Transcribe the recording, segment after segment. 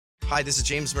Hi, this is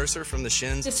James Mercer from The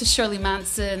Shins. This is Shirley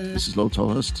Manson. This is Lo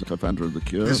Tolhurst, co-founder of The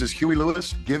Cure. This is Huey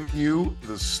Lewis giving you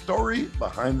the story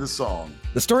behind the song.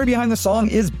 The Story Behind the Song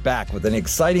is back with an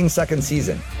exciting second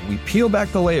season. We peel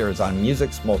back the layers on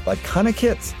music's most iconic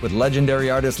hits with legendary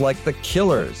artists like The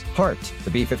Killers, Heart, the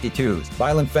B-52s,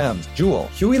 Violent Femmes, Jewel,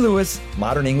 Huey Lewis,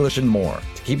 Modern English, and more.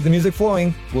 To keep the music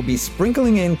flowing, we'll be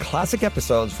sprinkling in classic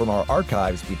episodes from our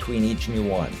archives between each new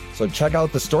one. So check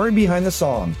out The Story Behind the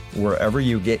Song wherever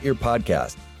you get your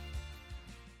podcast.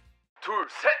 둘,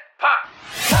 셋, 파!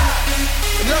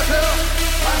 안녕하세요.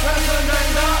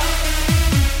 방탄소년단입니다.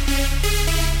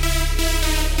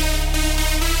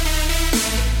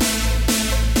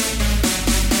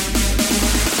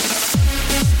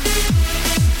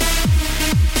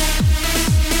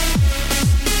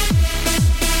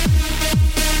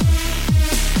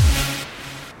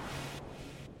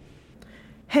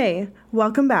 Hey,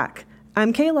 welcome back.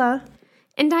 I'm Kayla.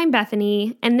 And I'm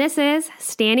Bethany, and this is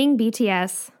Standing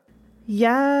BTS.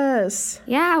 Yes.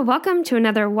 Yeah, welcome to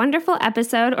another wonderful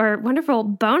episode, or wonderful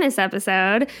bonus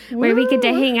episode, where we get to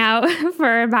hang out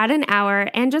for about an hour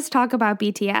and just talk about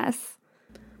BTS.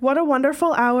 What a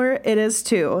wonderful hour it is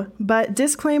too. But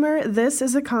disclaimer, this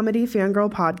is a comedy fangirl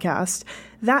podcast.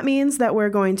 That means that we're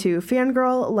going to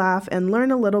fangirl, laugh, and learn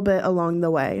a little bit along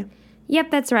the way. Yep,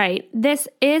 that's right. This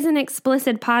is an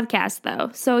explicit podcast, though.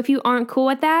 So if you aren't cool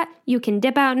with that, you can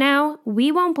dip out now.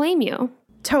 We won't blame you.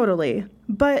 Totally.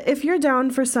 But if you're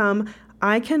down for some,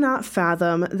 I cannot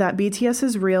fathom that BTS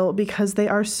is real because they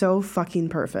are so fucking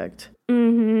perfect.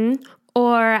 Mm-hmm.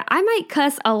 Or I might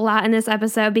cuss a lot in this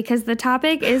episode because the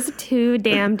topic is too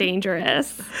damn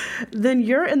dangerous. Then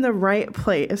you're in the right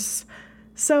place.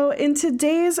 So in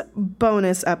today's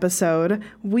bonus episode,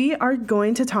 we are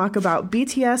going to talk about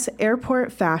BTS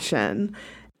airport fashion.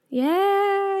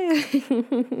 Yay!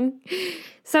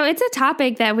 So it's a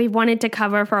topic that we've wanted to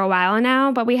cover for a while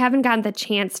now, but we haven't gotten the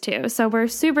chance to. So we're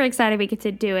super excited we get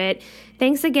to do it.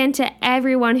 Thanks again to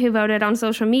everyone who voted on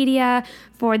social media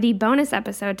for the bonus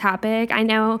episode topic. I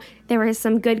know there were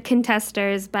some good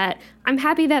contesters, but I'm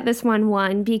happy that this one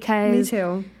won because Me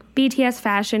too. BTS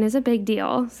fashion is a big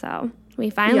deal. So we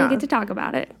finally get to talk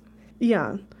about it.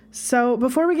 Yeah. So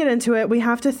before we get into it, we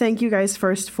have to thank you guys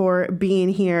first for being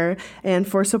here and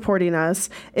for supporting us.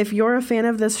 If you're a fan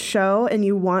of this show and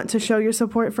you want to show your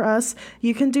support for us,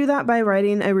 you can do that by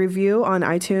writing a review on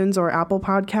iTunes or Apple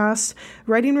Podcasts.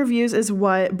 Writing reviews is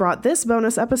what brought this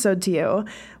bonus episode to you.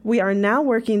 We are now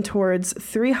working towards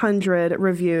 300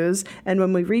 reviews, and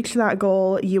when we reach that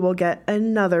goal, you will get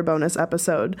another bonus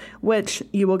episode, which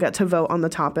you will get to vote on the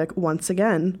topic once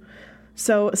again.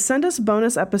 So send us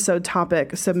bonus episode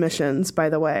topic submissions, by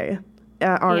the way,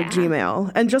 at our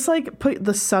Gmail. And just like put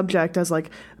the subject as like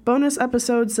bonus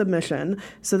episode submission.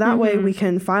 So that way we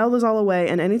can file those all away.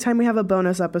 And anytime we have a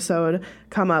bonus episode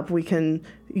come up, we can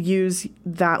use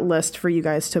that list for you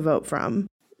guys to vote from.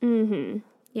 Mm-hmm.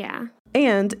 Yeah.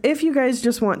 And if you guys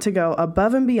just want to go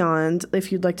above and beyond,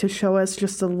 if you'd like to show us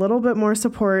just a little bit more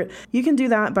support, you can do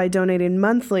that by donating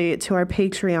monthly to our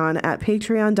Patreon at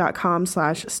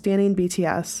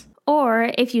patreon.com/standingbts. Or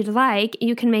if you'd like,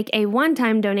 you can make a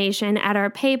one-time donation at our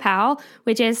PayPal,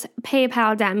 which is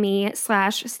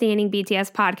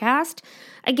paypal.me/standingbtspodcast.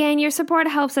 Again, your support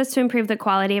helps us to improve the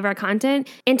quality of our content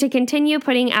and to continue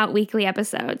putting out weekly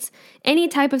episodes. Any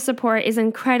type of support is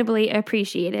incredibly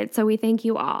appreciated, so we thank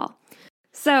you all.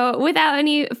 So without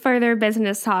any further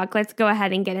business talk, let's go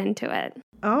ahead and get into it.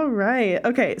 All right.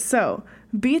 Okay, so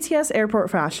BTS airport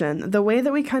fashion. The way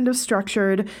that we kind of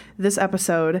structured this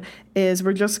episode is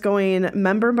we're just going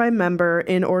member by member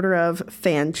in order of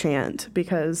fan chant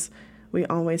because we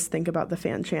always think about the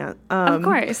fan chant. Of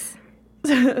course.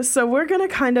 So we're going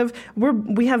to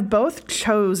we have both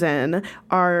chosen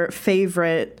our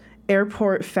favorite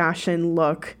airport fashion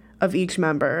look of each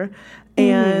member.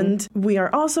 And we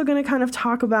are also going to kind of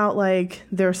talk about like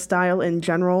their style in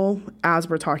general as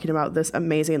we're talking about this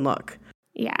amazing look.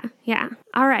 Yeah.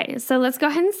 All right. So let's go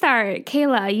ahead and start.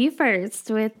 Kayla, you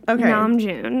first with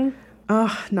Namjoon.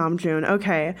 Oh, Namjoon.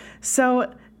 Okay.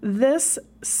 So this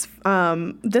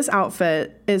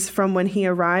outfit is from when he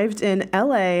arrived in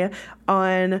LA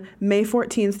on May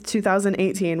 14th,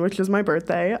 2018, which is my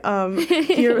birthday.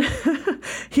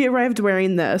 He arrived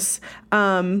wearing this.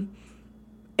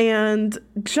 And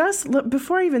just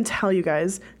before I even tell you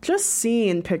guys, just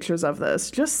seeing pictures of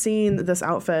this, just seeing this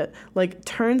outfit, like,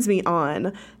 turns me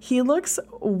on. He looks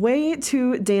way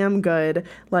too damn good,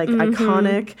 like,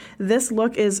 iconic. This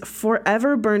look is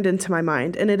forever burned into my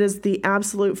mind, and it is the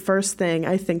absolute first thing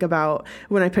I think about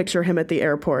when I picture him at the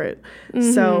airport.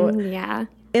 So, yeah.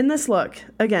 In this look,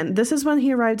 again, this is when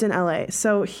he arrived in LA.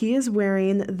 So he is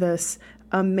wearing this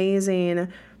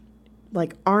amazing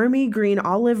like army green,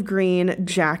 olive green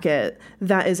jacket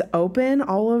that is open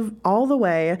all the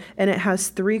way, and it has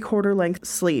 3/4 length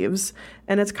sleeves,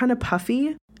 and it's kind of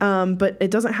puffy, but it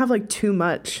doesn't have like too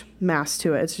much mass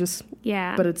to it. It's just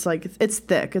but it's like it's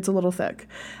thick. It's a little thick.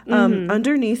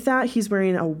 Underneath that, he's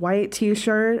wearing a white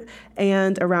t-shirt,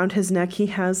 and around his neck he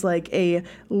has like a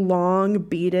long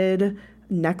beaded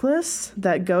necklace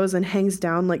that goes and hangs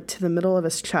down like to the middle of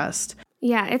his chest.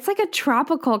 Yeah, it's like a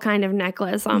tropical kind of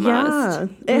necklace almost. Yeah,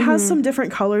 it has some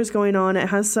different colors going on. It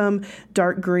has some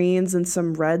dark greens and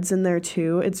some reds in there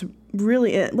too. It's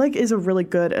really, it like is a really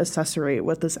good accessory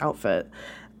with this outfit.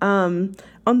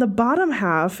 On the bottom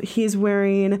half, he's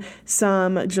wearing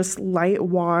some just light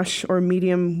wash or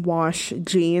medium wash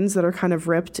jeans that are kind of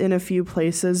ripped in a few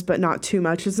places, but not too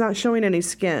much. It's not showing any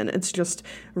skin. It's just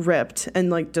ripped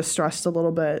and like distressed a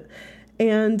little bit.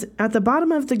 And at the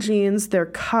bottom of the jeans, they're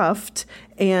cuffed.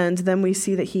 And then we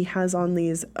see that he has on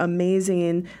these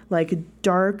amazing, like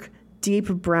dark, deep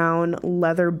brown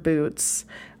leather boots,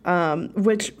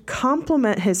 which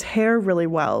complement his hair really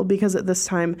well, because at this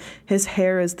time his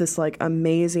hair is this like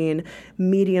amazing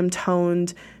medium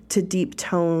toned to deep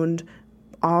toned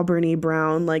auburny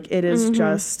brown. Like it is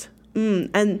just,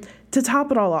 and to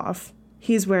top it all off,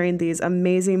 he's wearing these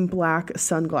amazing black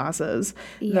sunglasses,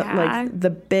 like the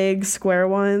big square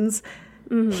ones.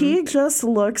 He just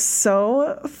looks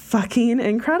so fucking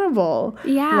incredible.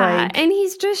 Yeah, and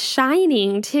he's just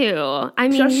shining too. I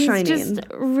mean, he's just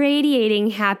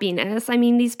radiating happiness. I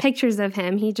mean, these pictures of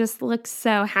him, he just looks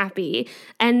so happy.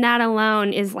 And that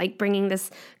alone is like bringing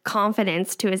this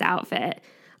confidence to his outfit.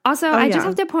 Also, I just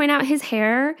have to point out his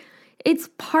hair. It's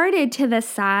parted to the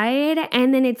side,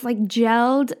 and then it's like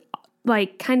gelled,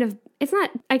 like kind of, it's not,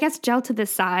 I guess, gel to the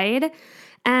side.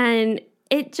 And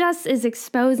it just is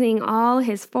exposing all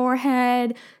his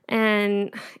forehead,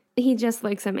 and he just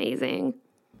looks amazing.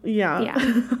 Yeah.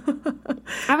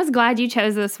 I was glad you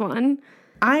chose this one.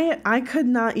 I could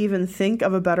not even think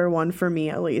of a better one for me,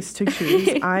 at least, to choose.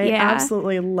 I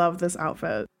absolutely love this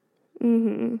outfit.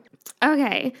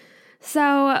 Okay.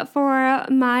 So for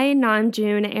my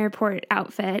Namjoon airport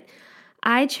outfit,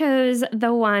 I chose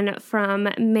the one from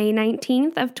May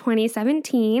 19th of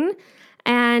 2017.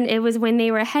 And it was when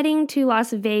they were heading to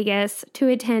Las Vegas to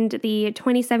attend the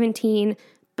 2017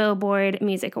 Billboard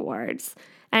Music Awards.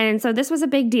 And so this was a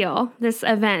big deal, this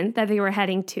event that they were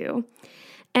heading to.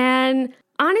 And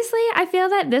honestly, I feel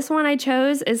that this one I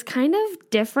chose is kind of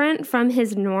different from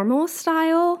his normal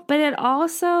style, but it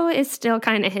also is still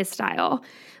kind of his style.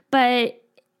 But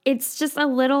it's just a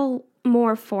little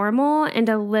more formal and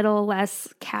a little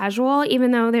less casual, even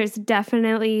though there's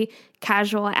definitely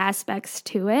casual aspects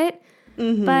to it.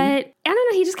 But I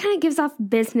don't know, he just kind of gives off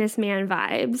businessman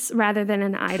vibes rather than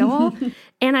an idol.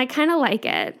 And I kind of like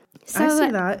it. So, I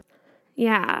see that.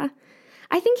 Yeah.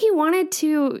 I think he wanted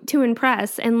to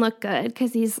impress and look good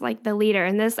because he's like the leader.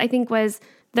 And this, I think, was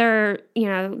they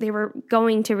were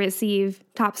going to receive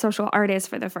Top Social Artist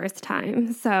for the first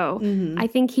time. So I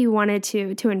think he wanted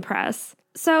to impress.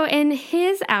 So in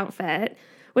his outfit,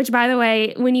 which, by the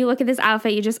way, when you look at this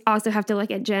outfit, you just also have to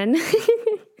look at Jin.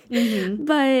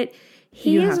 But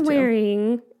he is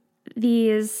wearing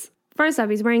these, first off,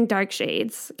 he's wearing dark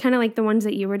shades, kind of like the ones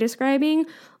that you were describing,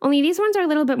 only these ones are a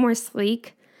little bit more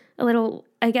sleek, a little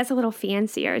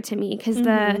fancier to me, because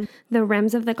the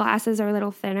rims of the glasses are a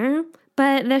little thinner.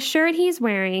 But the shirt he's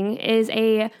wearing is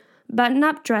a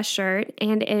button-up dress shirt,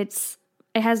 and it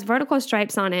has vertical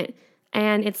stripes on it,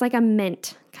 and it's like a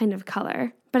mint kind of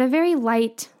color, but a very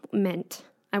light mint,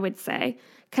 I would say,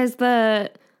 because the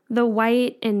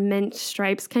white and mint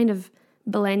stripes kind of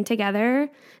blend together,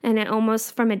 and it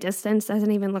almost from a distance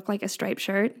doesn't even look like a striped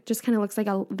shirt. It just kind of looks like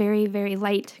a very, very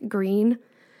light green.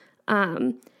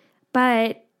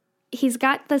 But he's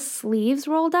got the sleeves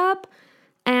rolled up,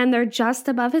 and they're just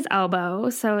above his elbow,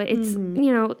 so it's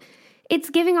it's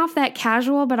giving off that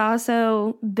casual but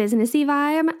also businessy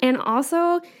vibe. And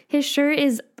also his shirt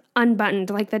is unbuttoned,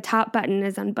 like the top button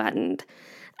is unbuttoned,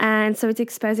 and so it's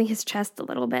exposing his chest a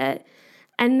little bit.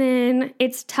 And then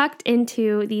it's tucked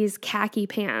into these khaki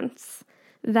pants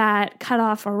that cut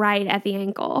off right at the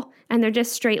ankle, and they're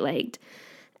just straight-legged.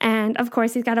 And, of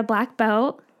course, he's got a black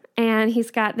belt, and he's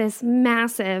got this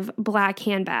massive black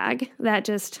handbag that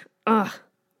just,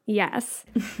 yes.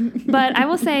 But I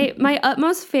will say my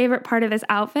utmost favorite part of this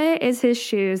outfit is his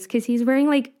shoes, because he's wearing,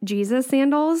 like, Jesus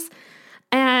sandals,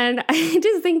 and I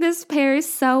just think this pairs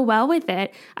so well with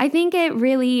it. I think it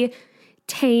really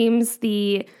tames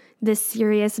the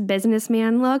serious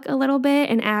businessman look a little bit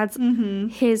and adds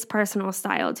his personal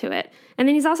style to it. And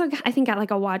then he's also, I think, got like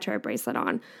a watch or a bracelet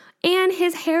on. And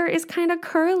his hair is kind of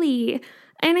curly.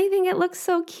 And I think it looks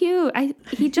so cute.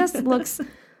 He just looks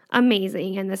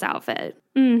amazing in this outfit.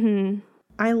 Mm-hmm.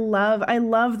 I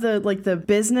love the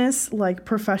business, like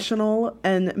professional,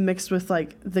 and mixed with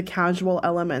like the casual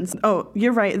elements. Oh,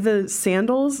 you're right. The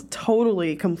sandals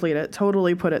totally complete it,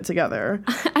 totally put it together.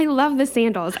 I love the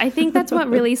sandals. I think that's what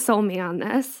really sold me on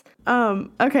this.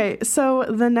 Okay, so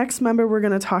the next member we're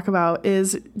going to talk about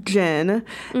is Jin.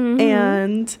 Mm-hmm.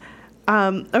 And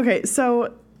okay,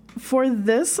 so for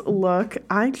this look,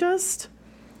 I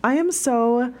am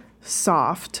so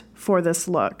soft for this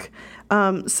look.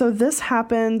 So this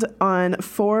happened on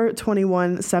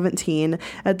 4/21/17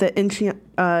 at the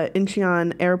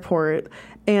Incheon airport,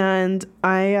 and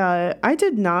I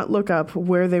did not look up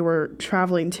where they were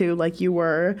traveling to like you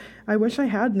were. I wish I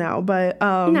had now, but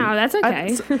no, that's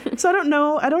okay. So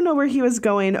I don't know where he was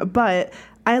going, but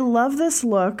I love this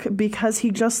look because he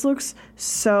just looks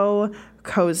so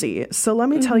cozy. So let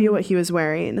me tell you what he was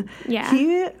wearing. Yeah.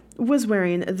 He was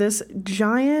wearing this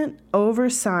giant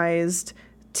oversized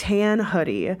tan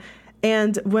hoodie.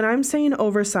 And when I'm saying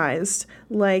oversized,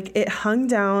 like it hung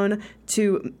down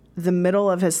to the middle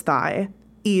of his thigh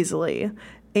easily.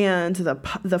 And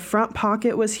the front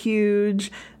pocket was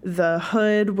huge. The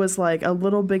hood was like a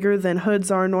little bigger than hoods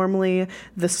are normally.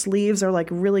 The sleeves are like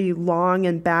really long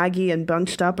and baggy and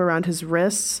bunched up around his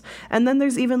wrists. And then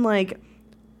there's even like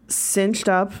cinched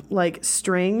up like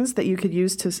strings that you could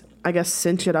use to, I guess,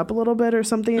 cinch it up a little bit or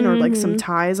something, or like some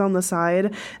ties on the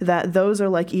side, that those are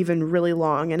like even really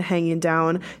long and hanging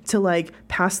down to like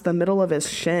past the middle of his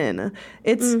shin.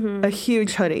 It's a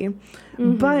huge hoodie,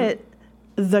 but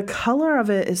the color of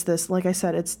it is this, like I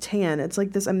said, it's tan. It's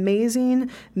like this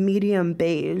amazing medium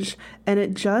beige, and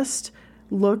it just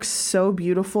looks so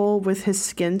beautiful with his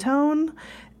skin tone.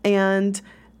 And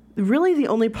really the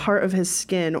only part of his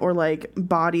skin or like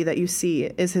body that you see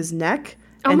is his neck.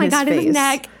 Oh my God, face. his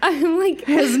neck. I'm like,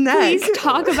 his neck. Please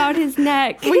talk about his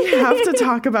neck. We have to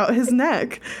talk about his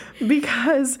neck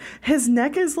because his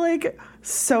neck is like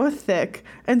so thick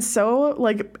and so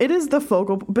like it is the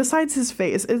focal, besides his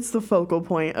face, it's the focal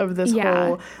point of this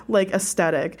whole like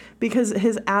aesthetic, because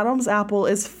his Adam's apple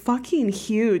is fucking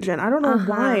huge, and I don't know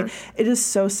why it is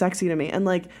so sexy to me. And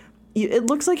like it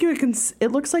looks like you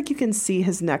can see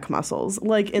his neck muscles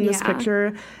like in this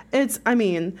picture.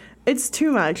 It's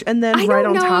too much. And then right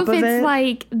on top of it, I don't know if it's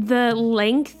like the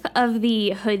length of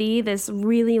the hoodie, this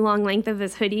really long length of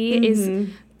this hoodie is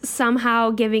somehow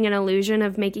giving an illusion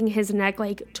of making his neck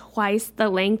like twice the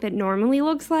length it normally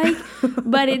looks like,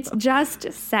 but it's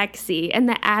just sexy. And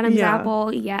the Adam's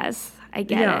apple, yes, I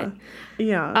get it.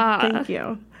 Yeah, thank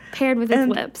you. Paired with his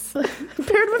lips. That's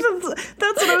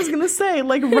what I was going to say.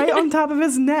 Like right on top of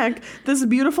his neck, this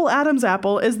beautiful Adam's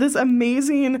apple is this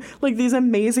amazing, like these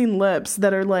amazing lips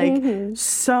that are like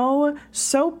so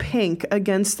pink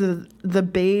against the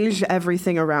beige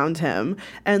everything around him,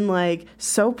 and like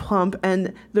so plump,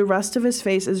 and the rest of his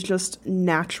face is just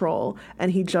natural,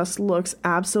 and he just looks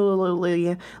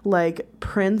absolutely like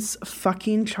Prince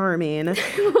fucking Charming.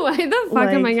 Why the fuck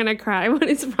am I going to cry? What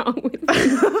is wrong with me?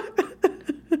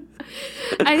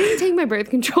 I didn't take my birth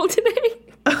control today.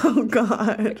 Oh,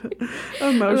 God.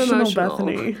 Emotional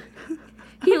Bethany.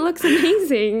 He looks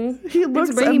amazing. He looks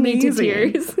it's bringing amazing. me to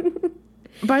tears.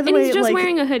 By the and way, he's just like,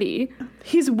 wearing a hoodie.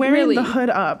 He's wearing the hood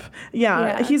up.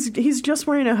 Yeah, he's just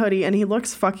wearing a hoodie, and he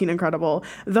looks fucking incredible.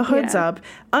 The hood's up.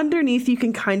 Underneath, you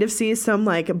can kind of see some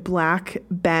like black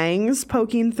bangs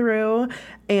poking through,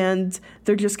 and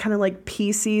they're just kind of like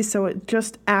piecey, so it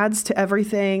just adds to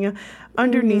everything.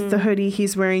 Underneath the hoodie,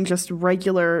 he's wearing just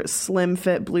regular slim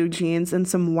fit blue jeans and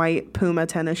some white Puma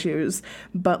tennis shoes.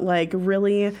 But like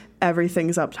really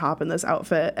everything's up top in this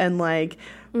outfit. And like,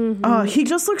 he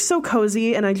just looks so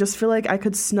cozy, and I just feel like I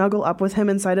could snuggle up with him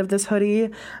inside of this hoodie.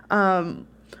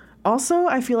 Also,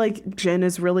 I feel like Jin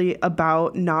is really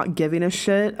about not giving a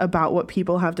shit about what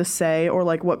people have to say or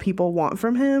like what people want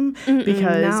from him,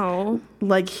 because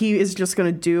like he is just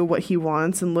going to do what he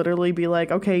wants and literally be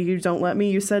like, okay, you don't let me,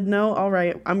 you said no, all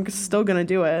right, I'm still going to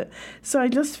do it. So I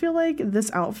just feel like this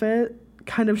outfit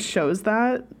kind of shows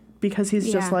that, because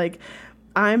he's just like,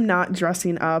 I'm not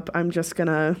dressing up, I'm just going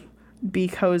to be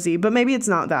cozy. But maybe it's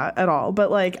not that at all,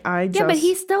 but like but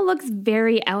he still looks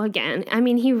very elegant. I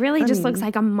mean, he really just looks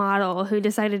like a model who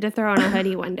decided to throw on a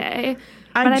hoodie one day.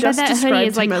 But I bet that hoodie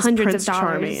is like hundreds of dollars.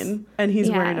 Charming, and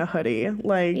he's wearing a hoodie.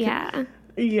 Like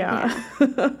he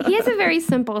has a very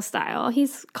simple style.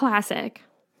 He's classic.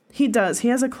 He does. He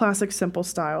has a classic, simple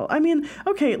style. I mean,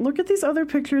 okay, look at these other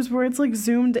pictures where it's like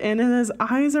zoomed in and his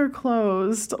eyes are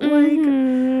closed. Like,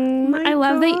 I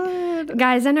love that.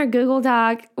 Guys, in our Google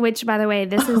Doc, which by the way,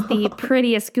 this is the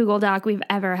prettiest Google Doc we've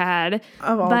ever had.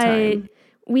 Of all time.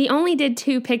 we only did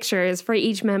 2 pictures for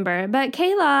each member, but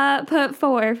Kayla put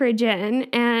 4 for Jin,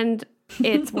 and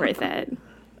it's worth it.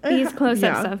 These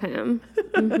close-ups of him.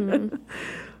 Mm-hmm.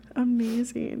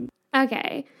 Amazing.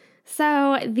 Okay,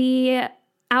 so the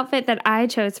outfit that I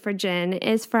chose for Jin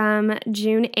is from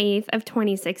June 8th of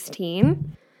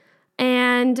 2016.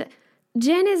 And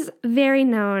Jin is very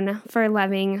known for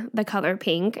loving the color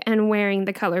pink and wearing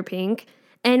the color pink.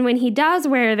 And when he does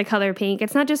wear the color pink,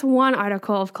 it's not just one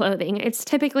article of clothing. It's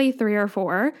typically 3 or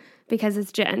 4 because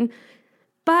it's Jin.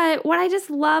 But what I just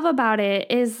love about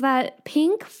it is that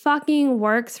pink fucking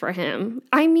works for him.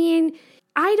 I mean,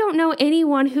 I don't know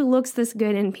anyone who looks this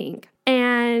good in pink.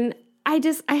 And I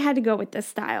had to go with this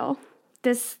style.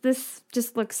 This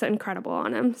just looks so incredible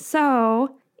on him.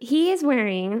 So he is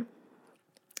wearing,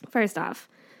 first off,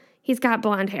 he's got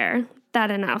blonde hair. That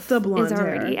enough. The blonde is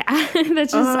already, hair. Yeah,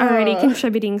 that's just already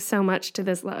contributing so much to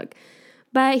this look.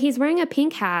 But he's wearing a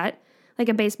pink hat, like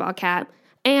a baseball cap.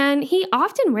 And he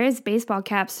often wears baseball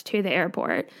caps to the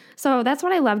airport. So that's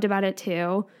what I loved about it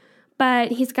too.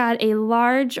 But he's got a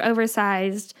large,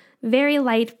 oversized, very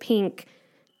light pink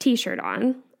t-shirt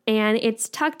on. And it's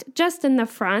tucked just in the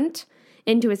front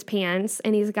into his pants.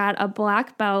 And he's got a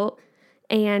black belt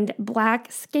and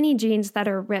black skinny jeans that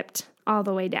are ripped all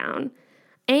the way down.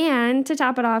 And to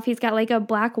top it off, he's got like a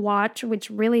black watch, which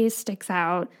really sticks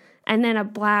out. And then a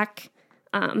black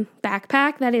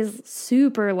backpack that is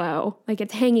super low. Like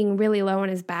it's hanging really low on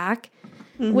his back,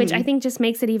 which I think just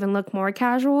makes it even look more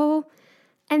casual.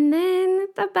 And then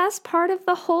the best part of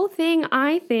the whole thing,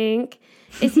 I think,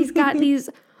 is he's got these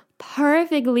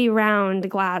perfectly round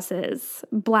glasses,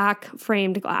 black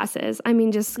framed glasses. I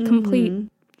mean, just complete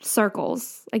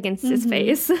circles against his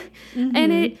face.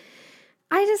 And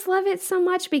I just love it so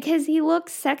much because he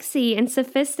looks sexy and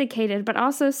sophisticated, but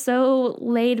also so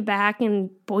laid back and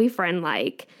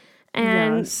boyfriend-like.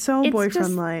 And yeah, so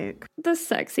boyfriend-like. The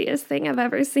sexiest thing I've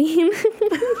ever seen.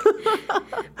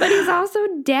 But he's also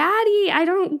daddy. I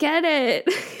don't get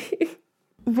it.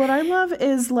 What I love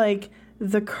is like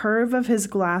the curve of his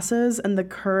glasses and the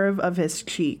curve of his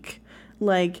cheek.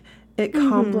 Like it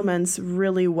complements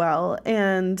really well.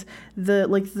 And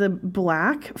the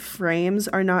black frames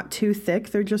are not too thick.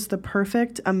 They're just the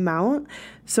perfect amount.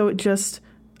 So it just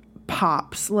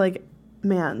pops. Like,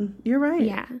 man, you're right.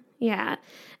 Yeah. Yeah.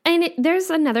 And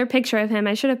there's another picture of him.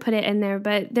 I should have put it in there,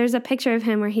 but there's a picture of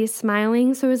him where he's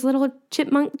smiling. So his little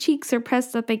chipmunk cheeks are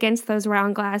pressed up against those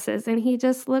round glasses. And he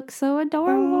just looks so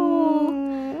adorable.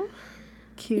 Aww.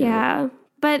 Cute. Yeah.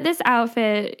 But this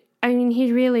outfit, I mean,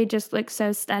 he really just looks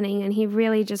so stunning. And he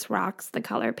really just rocks the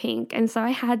color pink. And so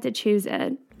I had to choose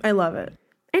it. I love it.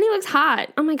 And he looks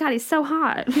hot. Oh my God, he's so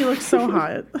hot. He looks so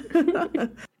hot.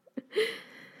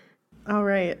 All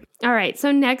right. All right.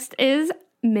 So next is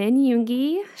Min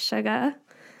Yoongi, Suga.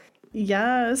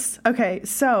 Yes. Okay,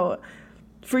 so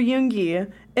for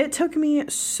Yoongi, it took me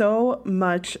so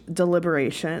much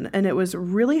deliberation, and it was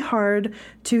really hard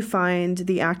to find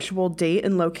the actual date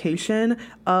and location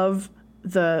of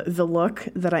the look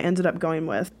that I ended up going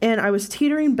with. And I was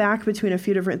teetering back between a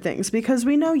few different things because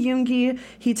we know Yoongi,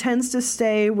 he tends to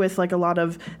stay with like a lot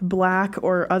of black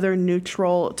or other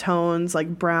neutral tones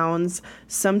like browns,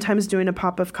 sometimes doing a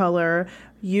pop of color,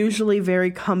 usually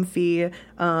very comfy,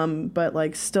 but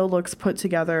like still looks put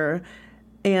together.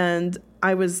 And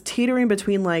I was teetering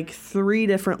between like 3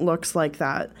 different looks like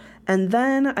that. And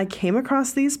then I came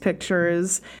across these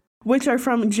pictures, which are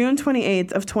from June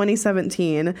 28th of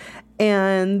 2017.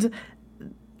 And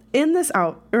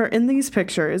in these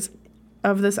pictures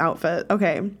of this outfit,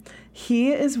 okay,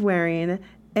 he is wearing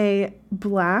a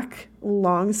black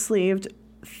long-sleeved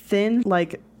thin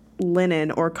like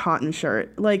linen or cotton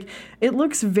shirt. Like it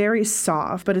looks very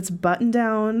soft, but it's buttoned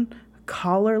down,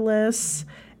 collarless.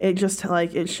 It just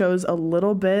like it shows a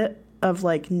little bit of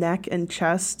like neck and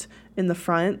chest in the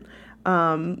front.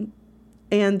 And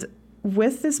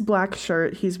with this black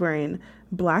shirt, he's wearing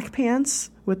black pants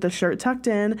with the shirt tucked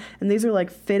in, and these are like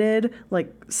fitted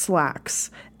like slacks,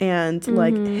 and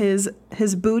like his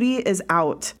booty is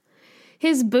out.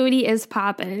 His booty is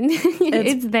popping.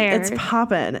 It's there. It's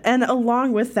popping. And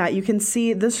along with that, you can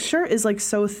see this shirt is like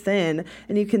so thin,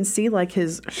 and you can see like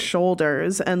his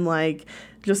shoulders and like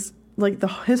just like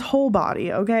his whole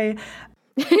body, okay?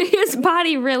 His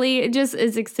body really just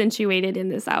is accentuated in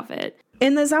this outfit.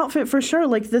 In this outfit, for sure,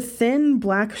 like the thin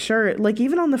black shirt, like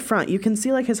even on the front, you can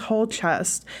see like his whole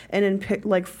chest, and in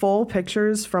like full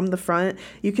pictures from the front,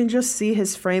 you can just see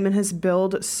his frame and his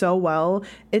build so well.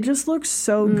 It just looks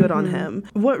so good on him.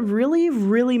 What really,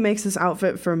 really makes this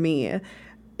outfit for me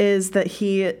is that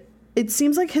it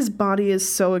seems like his body is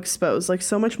so exposed, like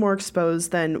so much more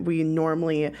exposed than we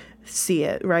normally see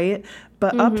it, right?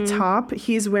 But up top,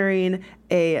 he's wearing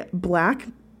a black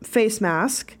face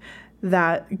mask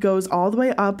that goes all the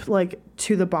way up like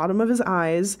to the bottom of his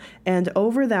eyes, and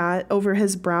over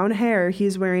his brown hair,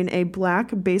 he's wearing a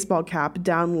black baseball cap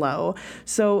down low.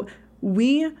 So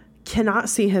we cannot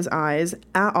see his eyes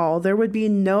at all. There would be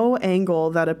no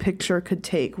angle that a picture could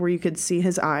take where you could see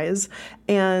his eyes.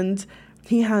 And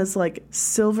he has like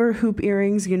silver hoop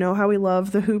earrings. You know how we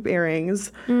love the hoop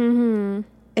earrings.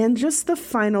 And just the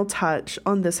final touch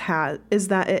on this hat is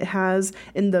that it has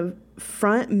in the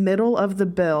front middle of the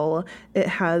bill, it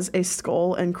has a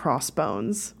skull and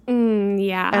crossbones.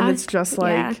 Yeah. And it's just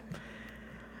like,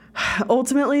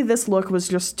 ultimately, this look was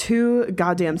just too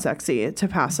goddamn sexy to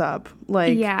pass up.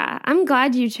 Like, yeah, I'm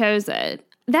glad you chose it.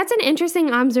 That's an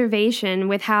interesting observation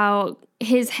with how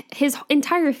his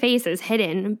entire face is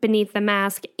hidden beneath the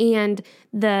mask and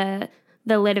the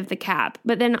lid of the cap.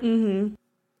 But then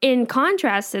in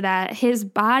contrast to that, his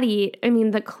body, I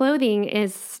mean, the clothing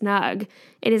is snug.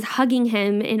 It is hugging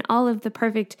him in all of the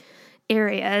perfect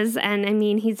areas. And I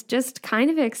mean, he's just kind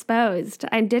of exposed.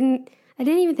 I didn't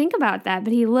even think about that,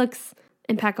 but he looks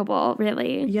impeccable,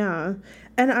 really. Yeah.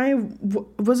 And I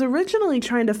was originally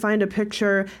trying to find a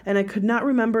picture, and I could not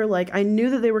remember, like, I knew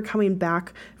that they were coming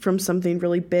back from something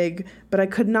really big, but I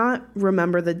could not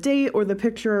remember the date or the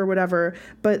picture or whatever.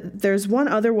 But there's one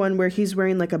other one where he's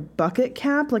wearing like a bucket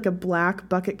cap, like a black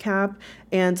bucket cap,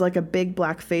 and like a big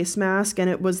black face mask, and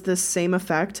it was this same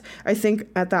effect. I think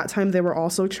at that time they were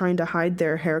also trying to hide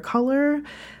their hair color,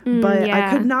 but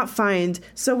I could not find.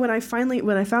 So when I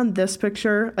found this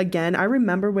picture again, I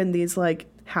remember when these like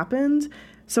happened.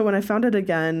 So when I found it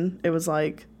again, it was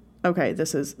like, okay,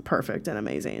 this is perfect and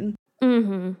amazing.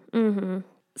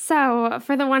 So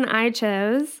for the one I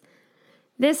chose,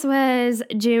 this was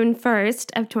June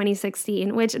 1st of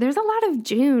 2016, which there's a lot of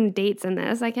June dates in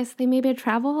this. I guess they maybe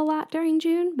travel a lot during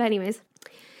June. But anyways,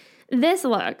 this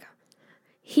look,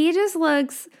 he just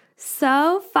looks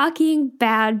so fucking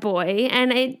bad boy.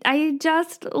 And I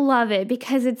just love it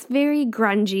because it's very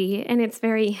grungy and it's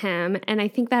very him. And I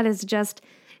think that is just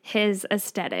his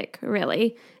aesthetic,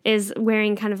 really, is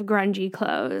wearing kind of grungy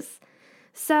clothes.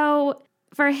 So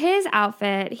for his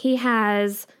outfit, he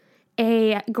has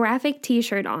a graphic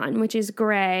t-shirt on, which is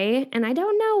gray. And I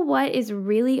don't know what is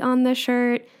really on the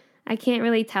shirt. I can't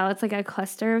really tell. It's like a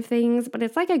cluster of things, but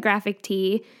it's like a graphic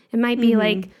tee. It might be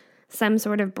like some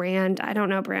sort of brand. I don't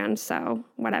know brand, so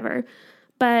whatever.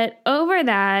 But over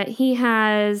that, he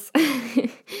has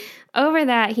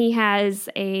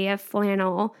a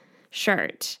flannel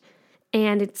shirt.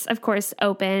 And it's, of course,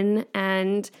 open,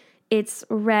 and it's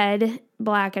red,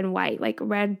 black, and white, like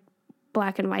red,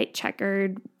 black, and white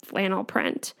checkered flannel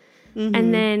print.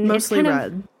 And then mostly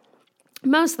red.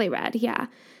 Mostly red, yeah.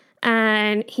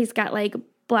 And he's got like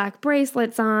black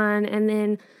bracelets on, and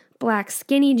then black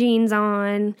skinny jeans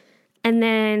on. And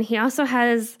then he also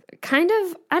has kind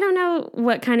of, I don't know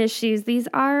what kind of shoes these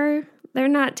are. They're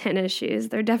not tennis shoes.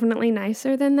 They're definitely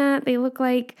nicer than that. They look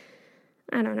like,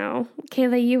 I don't know.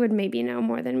 Kayla, you would maybe know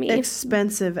more than me.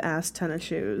 Expensive ass tennis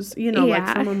shoes. You know,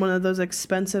 like from one of those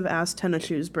expensive ass tennis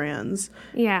shoes brands.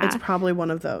 Yeah. It's probably one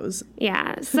of those.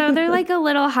 Yeah. So they're like a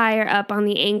little higher up on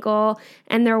the ankle,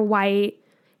 and they're white.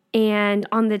 And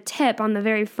on the tip, on the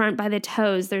very front by the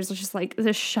toes, there's just like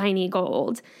this shiny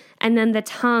gold. And then the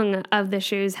tongue of the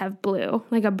shoes have blue,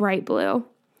 like a bright blue.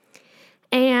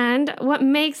 And what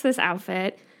makes this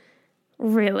outfit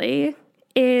really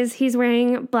is he's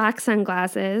wearing black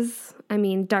sunglasses, I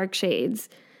mean dark shades,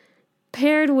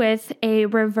 paired with a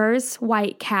reverse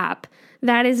white cap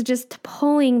that is just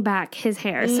pulling back his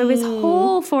hair. So his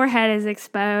whole forehead is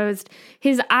exposed.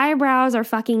 His eyebrows are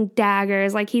fucking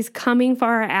daggers, like he's coming for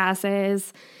our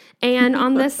asses. And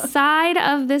on the side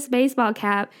of this baseball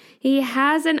cap, he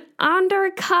has an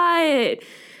undercut.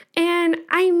 And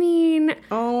I mean,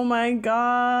 oh my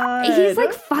God. He's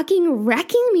like fucking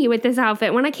wrecking me with this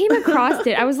outfit. When I came across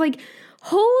it, I was like,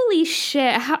 holy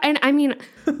shit. And I mean,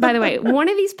 by the way, one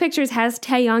of these pictures has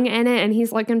Taeyong in it, and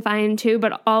he's looking fine too,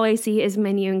 but all I see is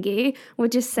Min Yoongi,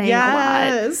 which is saying a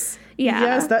lot. Yeah.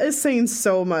 Yes, that is saying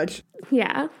so much.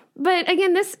 Yeah. But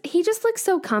again, he just looks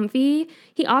so comfy.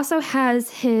 He also has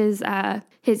his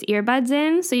earbuds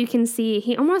in, so you can see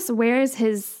he almost wears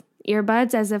his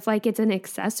earbuds as if like it's an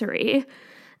accessory.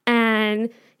 And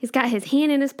he's got his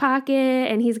hand in his pocket,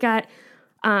 and he's got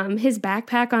his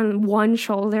backpack on one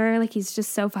shoulder. Like he's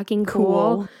just so fucking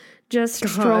cool. Just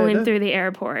strolling through the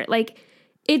airport. Like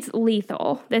it's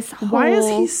lethal. This whole Why is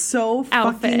he so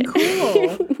outfit.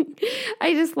 fucking cool?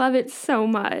 I just love it so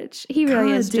much. He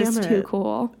really is just too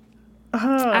cool.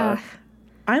 I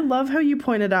love how you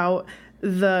pointed out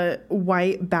the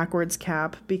white backwards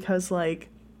cap, because like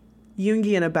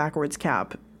Yoongi in a backwards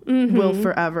cap will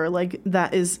forever. Like,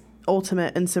 that is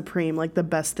ultimate and supreme, like the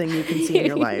best thing you can see in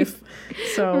your life.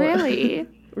 So Really?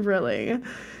 really.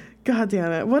 God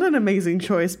damn it. What an amazing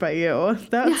choice by you.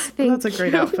 That's a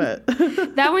great outfit.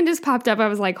 That one just popped up. I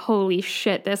was like, holy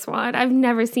shit, this one. I've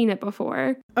never seen it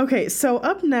before. Okay, so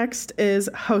up next is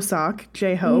Hoseok,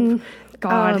 J-Hope.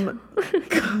 God.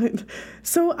 God.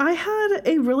 So I had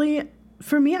a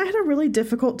really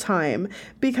difficult time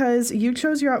because you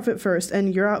chose your outfit first,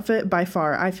 and your outfit by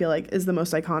far, I feel like, is the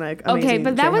most iconic. Okay,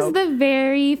 but that was J-Hope. the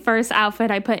very first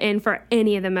outfit I put in for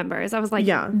any of the members. I was like,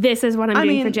 Yeah. this is what I'm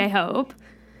doing for J-Hope.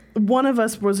 One of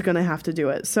us was going to have to do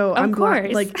it. So I'm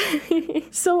glad, like,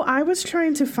 so I was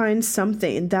trying to find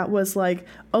something that was like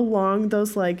along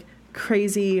those like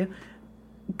crazy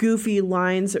goofy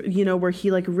lines, you know, where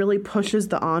he like really pushes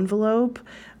the envelope.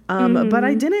 But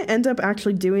I didn't end up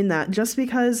actually doing that just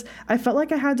because I felt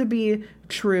like I had to be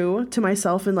true to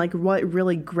myself and like what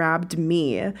really grabbed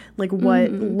me, like what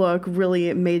look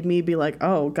really made me be like,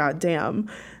 oh, God damn.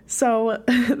 So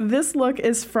this look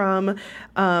is from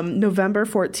November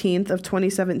 14th of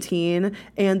 2017,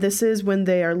 and this is when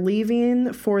they are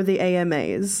leaving for the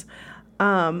AMAs.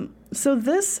 So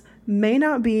this may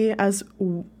not be as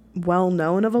well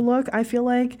known of a look, I feel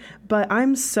like, but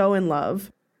I'm so in love.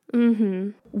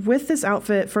 With this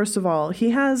outfit, first of all, he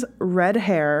has red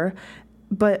hair,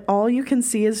 but all you can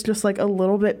see is just like a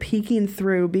little bit peeking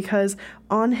through because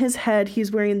on his head,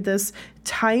 he's wearing this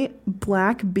tight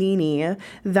black beanie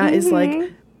that is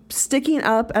like sticking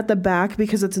up at the back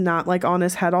because it's not like on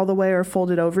his head all the way or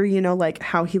folded over, you know, like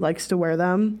how he likes to wear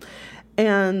them.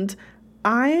 And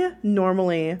I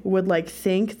normally would like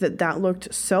think that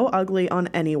looked so ugly on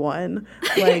anyone.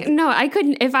 Like, No, I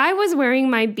couldn't. If I was wearing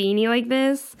my beanie like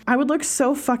this, I would look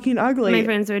so fucking ugly. my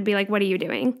friends would be like, what are you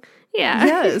doing? Yeah.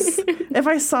 Yes. If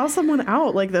I saw someone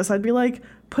out like this, I'd be like,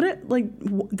 put it like,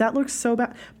 that looks so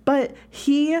bad. But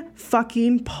he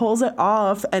fucking pulls it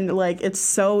off, and like, it's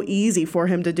so easy for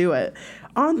him to do it.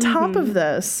 On top of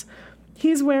this,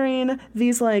 he's wearing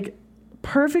these like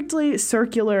perfectly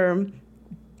circular,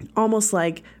 almost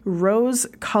like rose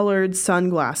colored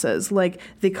sunglasses. Like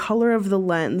the color of the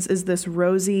lens is this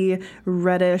rosy,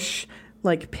 reddish,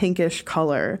 like pinkish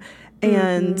color.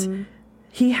 And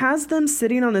he has them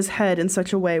sitting on his head in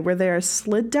such a way where they are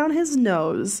slid down his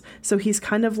nose. So he's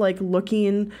kind of like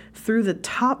looking through the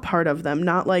top part of them,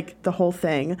 not like the whole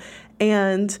thing.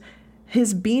 And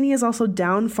his beanie is also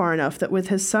down far enough that with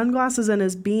his sunglasses and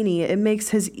his beanie, it makes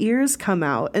his ears come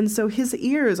out. And so his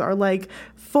ears are like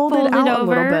folded out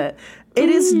over. a little bit. It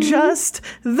is just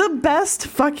the best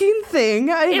fucking thing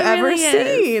I've ever really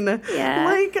seen. Yeah.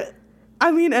 Like,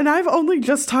 I mean, and I've only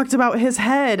just talked about his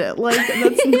head. Like,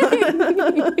 that's not...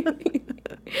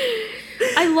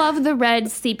 I love the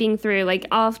red seeping through, like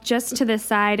off just to the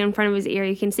side in front of his ear.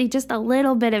 You can see just a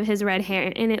little bit of his red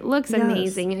hair, and it looks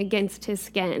amazing against his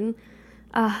skin.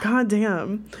 God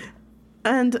damn.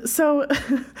 And so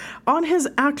on his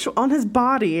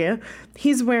body,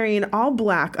 he's wearing all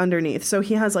black underneath. So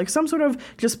he has like some sort of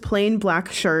just plain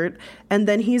black shirt. And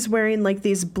then he's wearing like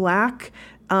these black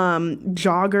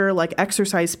jogger, like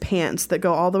exercise pants that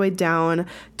go all the way down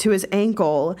to his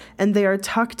ankle. And they are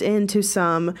tucked into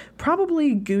some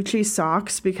probably Gucci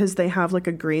socks because they have like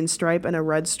a green stripe and a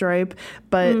red stripe.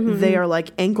 But they are like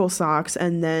ankle socks,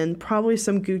 and then probably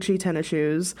some Gucci tennis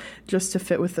shoes just to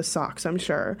fit with the socks, I'm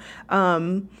sure.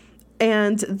 And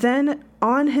then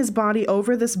on his body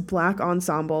over this black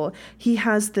ensemble, he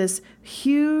has this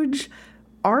huge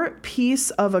art piece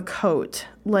of a coat.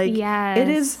 Like,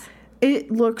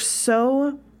 it looks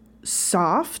so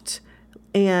soft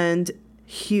and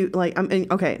huge. Like,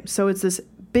 okay, so it's this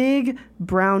big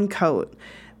brown coat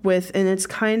and it's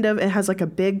kind of, it has like a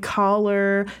big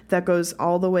collar that goes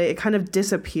all the way. It kind of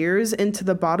disappears into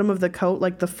the bottom of the coat.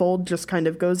 Like the fold just kind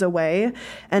of goes away.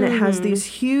 And it has these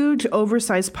huge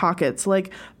oversized pockets,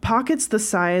 like pockets the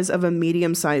size of a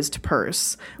medium-sized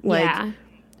purse. Like,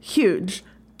 huge.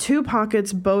 2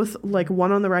 pockets, both like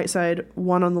one on the right side,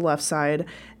 one on the left side.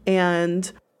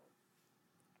 And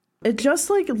it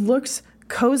just like looks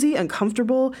cozy and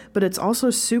comfortable, but it's also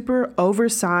super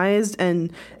oversized,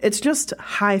 and it's just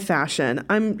high fashion.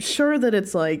 I'm sure that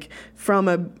it's like from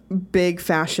a big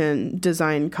fashion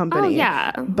design company. Oh,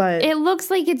 yeah. But it looks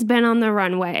like it's been on the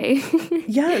runway.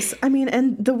 yes. I mean,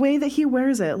 and the way that he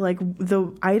wears it, like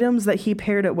the items that he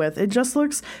paired it with, it just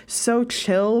looks so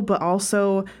chill, but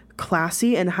also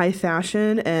classy and high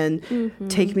fashion and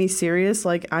take me serious.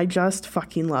 Like, I just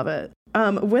fucking love it.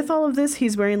 With all of this,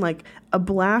 he's wearing like a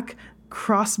black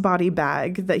crossbody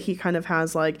bag that he kind of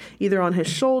has like either on his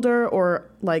shoulder or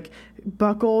like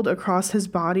buckled across his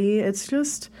body. It's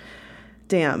just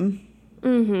damn.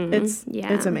 Mm-hmm.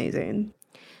 It's amazing.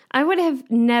 I would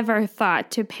have never thought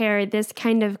to pair this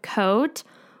kind of coat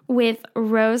with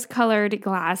rose-colored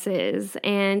glasses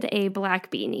and a black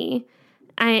beanie.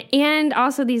 And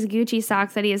also these Gucci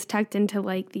socks that he has tucked into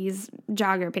like these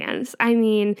jogger pants. I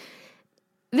mean,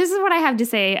 this is what I have to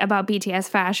say about BTS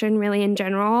fashion really in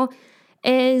general,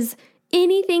 is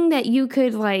anything that you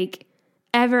could like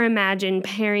ever imagine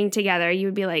pairing together, you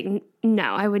would be like,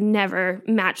 no, I would never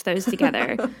match those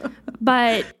together.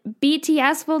 But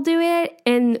BTS will do it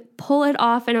and pull it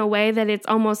off in a way that it's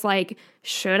almost like,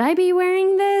 should I be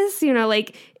wearing this? You know,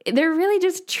 like they're really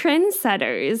just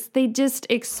trendsetters. They just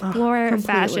explore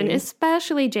fashion,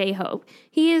 especially J-Hope.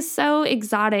 He is so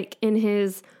exotic in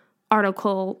his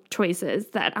article choices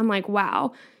that I'm like,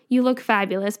 wow, you look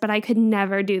fabulous, but I could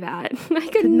never do that. I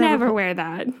could never wear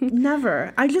that.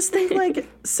 Never. I just think like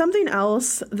something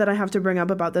else that I have to bring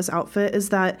up about this outfit is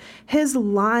that his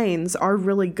lines are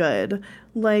really good.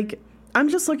 Like, I'm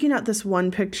just looking at this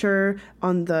one picture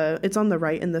it's on the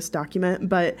right in this document,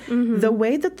 but the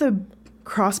way that the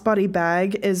crossbody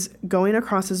bag is going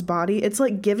across his body, it's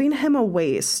like giving him a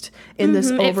waist in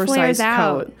this oversized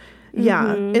coat.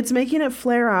 Yeah, it's making it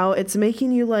flare out. It's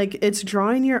making you like, it's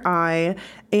drawing your eye.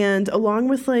 And along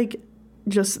with like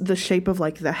just the shape of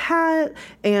like the hat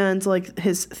and like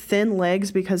his thin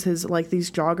legs, because his like these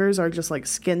joggers are just like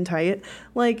skin tight,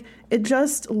 like it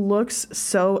just looks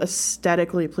so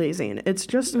aesthetically pleasing. It's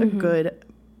just a good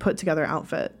put together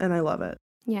outfit and I love it.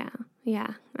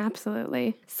 Yeah,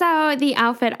 absolutely. So the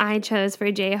outfit I chose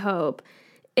for J-Hope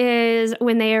is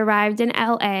when they arrived in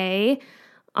LA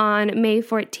on May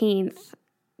 14th,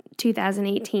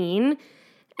 2018.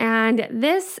 And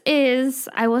this is,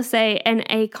 I will say, an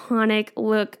iconic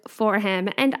look for him.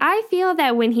 And I feel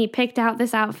that when he picked out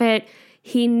this outfit,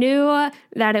 he knew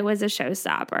that it was a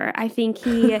showstopper. I think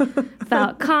he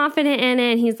felt confident in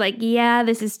it. He's like, yeah,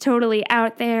 this is totally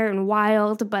out there and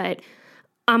wild, but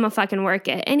I'm gonna fucking work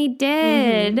it. And he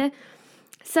did.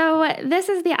 So this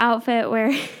is the outfit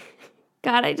where,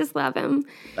 God, I just love him.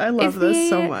 I love this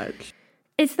so much.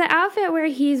 It's the outfit where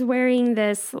he's wearing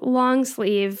this long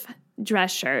sleeve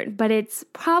dress shirt, but it's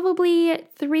probably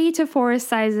 3 to 4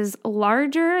 sizes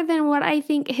larger than what I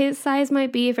think his size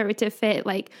might be if it were to fit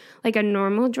like a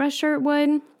normal dress shirt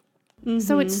would.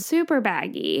 So it's super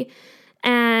baggy.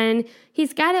 And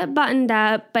he's got it buttoned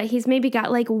up, but he's maybe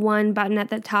got like one button at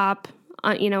the top,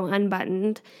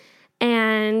 unbuttoned.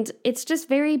 And it's just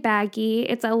very baggy.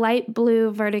 It's a light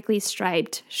blue vertically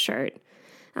striped shirt.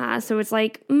 So it's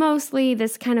like mostly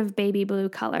this kind of baby blue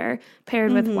color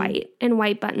paired with white and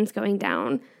white buttons going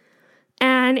down.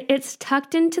 And it's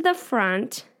tucked into the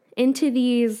front into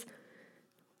these,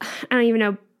 I don't even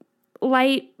know,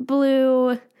 light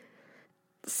blue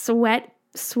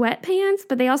sweatpants,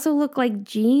 but they also look like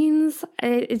jeans.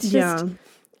 It's just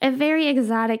a very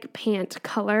exotic pant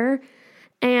color.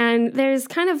 And there's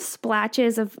kind of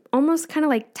splatches of almost kind of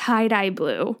like tie-dye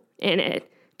blue in it.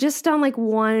 Just on like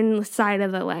one side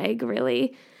of the leg,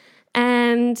 really.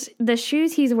 And the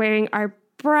shoes he's wearing are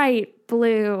bright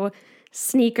blue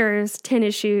sneakers,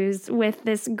 tennis shoes with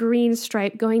this green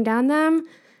stripe going down them.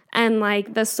 And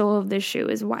like the sole of the shoe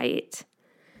is white.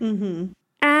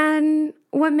 And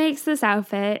what makes this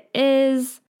outfit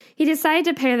is he decided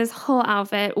to pair this whole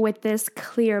outfit with this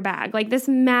clear bag, like this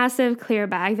massive clear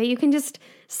bag that you can just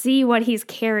see what he's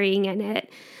carrying in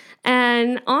it.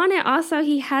 And on it also,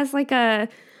 he has like a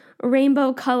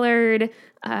rainbow colored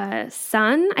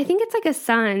sun. I think it's like a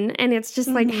sun, and it's just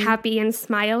like happy and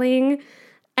smiling.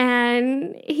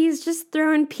 And he's just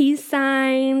throwing peace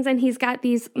signs, and he's got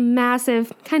these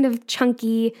massive, kind of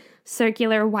chunky,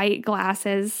 circular white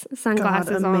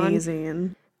sunglasses on.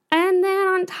 Amazing. And then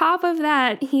on top of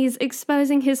that, he's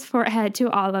exposing his forehead to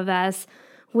all of us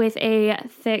with a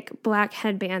thick black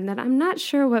headband that I'm not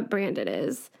sure what brand it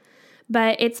is,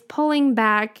 but it's pulling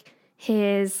back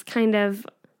his kind of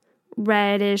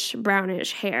reddish,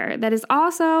 brownish hair that is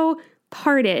also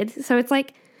parted. So it's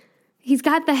like he's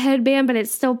got the headband, but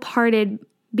it's still parted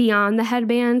beyond the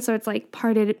headband. So it's like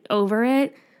parted over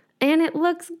it. And it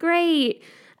looks great.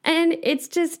 And it's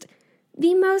just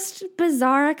the most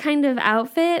bizarre kind of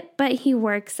outfit, but he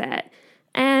works it.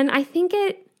 And I think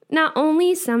it not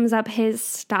only sums up his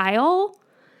style,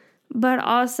 but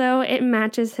also it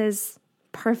matches his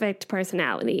perfect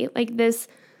personality. Like this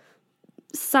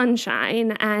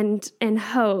sunshine and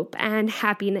hope and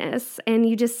happiness, and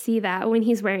you just see that when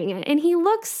he's wearing it. And he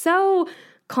looks so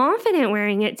confident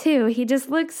wearing it too. He just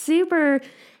looks super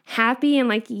happy and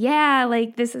like, yeah,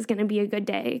 like this is gonna be a good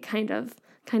day kind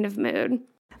of mood.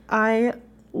 I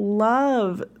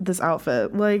love this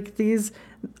outfit. Like these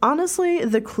honestly,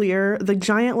 the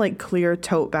giant like clear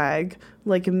tote bag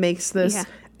like makes this,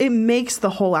 it makes the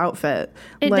whole outfit.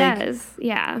 It like, does,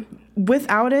 yeah.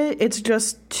 Without it, it's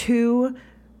just 2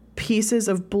 pieces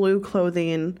of blue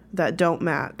clothing that don't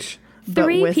match.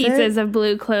 3 pieces of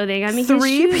blue clothing. I mean, 3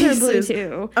 his shoes pieces. are blue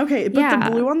too. Okay, but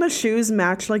the blue on the shoes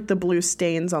match like the blue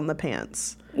stains on the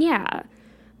pants. Yeah.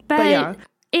 But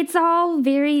it's all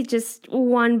very just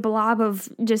one blob of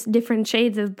just different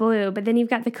shades of blue. But then you've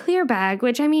got the clear bag,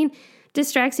 which, I mean,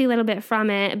 distracts you a little bit from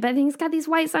it. But then he's got these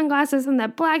white sunglasses and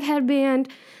that black headband.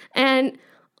 And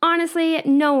honestly,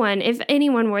 no one, if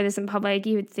anyone wore this in public,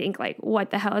 you would think, like,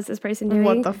 what the hell is this person doing?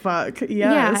 What the fuck? Yes.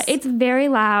 Yeah, it's very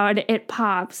loud. It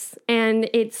pops. And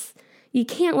you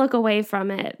can't look away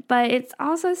from it. But it's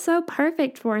also so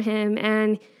perfect for him.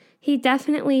 And he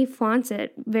definitely flaunts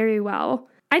it very well.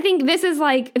 I think this is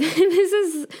one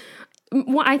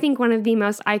of the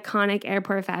most iconic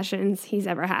airport fashions he's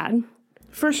ever had.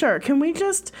 For sure. Can we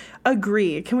just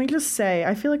agree? Can we just say,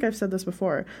 I feel like I've said this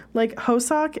before, like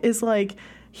Hoseok is like,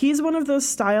 he's one of those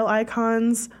style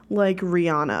icons like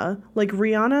Rihanna. Like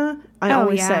Rihanna, I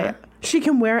always say, she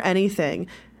can wear anything.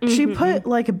 She put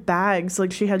like bags,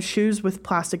 like she had shoes with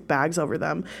plastic bags over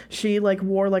them. She like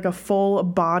wore like a full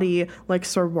body like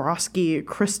Swarovski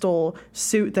crystal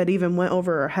suit that even went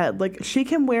over her head. Like she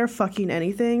can wear fucking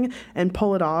anything and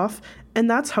pull it off. And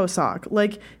that's Hoseok.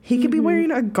 Like he could be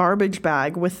wearing a garbage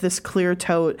bag with this clear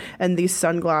tote and these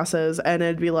sunglasses and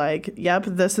it'd be like, yep,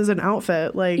 this is an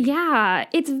outfit. Like, yeah,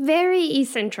 it's very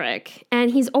eccentric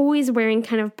and he's always wearing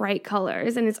kind of bright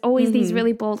colors and it's always these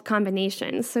really bold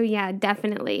combinations. So yeah,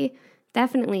 definitely.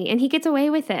 And he gets away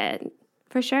with it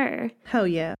for sure. Hell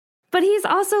yeah. But he's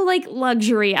also like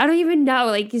luxury. I don't even know.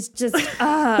 Like he's just,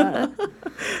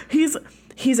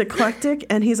 He's eclectic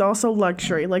and he's also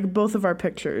luxury. Like both of our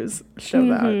pictures show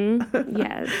that.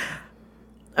 Yes.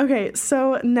 Okay,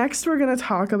 so next we're going to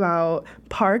talk about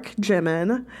Park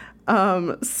Jimin.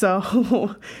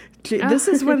 This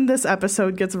is when this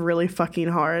episode gets really fucking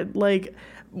hard. Like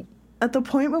at the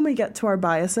point when we get to our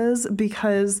biases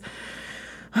because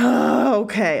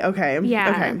okay.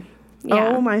 Yeah.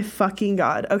 Oh my fucking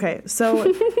God. Okay,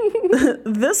 so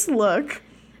this look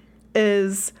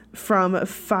is from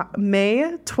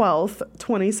May 12th,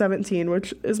 2017,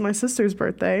 which is my sister's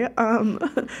birthday.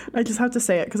 I just have to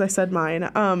say it because I said mine.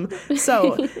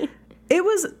 So it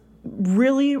was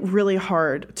really, really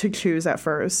hard to choose at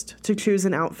first, to choose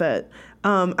an outfit.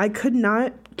 I could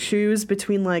not choose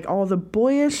between like all the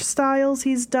boyish styles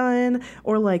he's done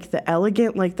or like the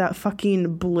elegant, like that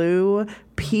fucking blue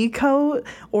pea coat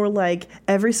or like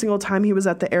every single time he was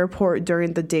at the airport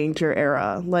during the Danger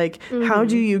era. Like how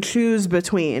do you choose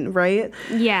between, right?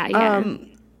 Yeah.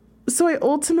 So I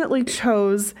ultimately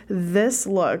chose this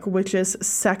look, which is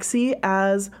sexy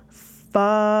as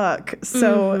fuck.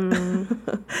 So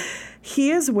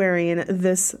he is wearing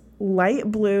this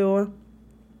light blue.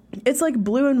 It's like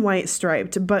blue and white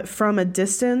striped, but from a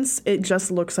distance, it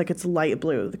just looks like it's light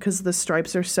blue because the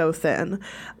stripes are so thin.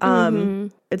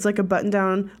 It's like a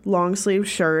button-down long sleeve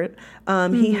shirt.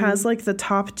 He has like the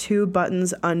top 2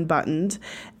 buttons unbuttoned,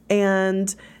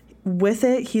 and with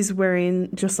it, he's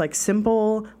wearing just like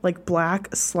simple like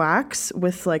black slacks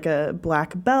with like a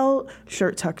black belt,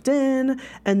 shirt tucked in,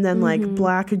 and then like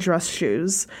black dress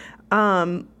shoes.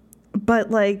 But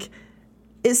like,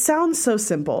 it sounds so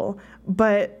simple,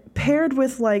 but paired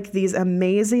with like these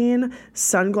amazing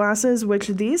sunglasses, which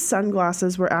these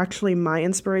sunglasses were actually my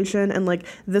inspiration, and like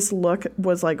this look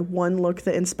was like one look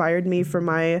that inspired me for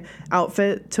my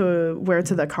outfit to wear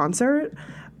to the concert.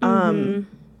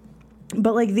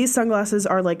 But like these sunglasses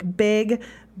are like big,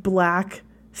 black,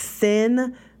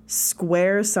 thin,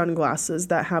 square sunglasses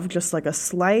that have just like a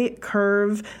slight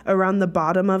curve around the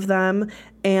bottom of them.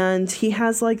 And he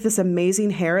has like this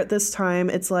amazing hair at this time.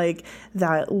 It's like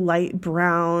that light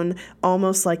brown,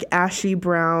 almost like ashy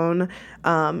brown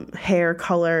hair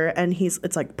color. And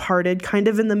it's like parted kind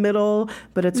of in the middle,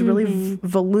 but it's really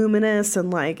voluminous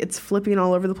and like it's flipping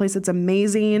all over the place. It's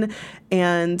amazing.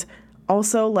 And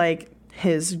also like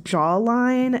his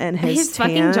jawline and his tan.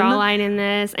 Fucking jawline in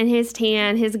this, and his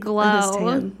tan, his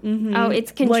glow. Oh,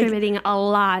 it's contributing a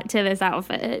lot to this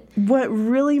outfit. What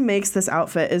really makes this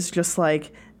outfit is just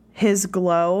like his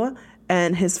glow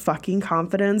and his fucking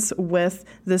confidence with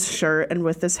this shirt and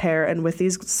with this hair and with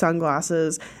these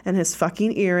sunglasses and his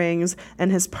fucking earrings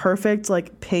and his perfect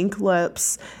like pink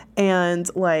lips.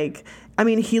 And like, I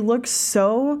mean, he looks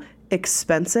so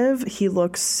expensive. He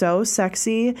looks so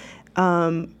sexy.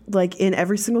 Like in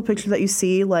every single picture that you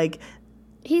see, like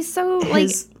he's so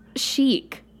like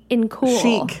chic and cool.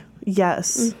 Chic,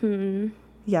 yes,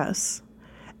 yes.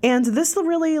 And this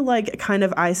really, like, kind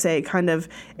of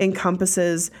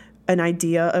encompasses an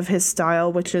idea of his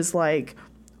style, which is, like,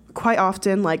 quite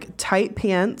often, like, tight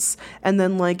pants and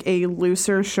then, like, a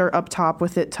looser shirt up top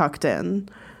with it tucked in.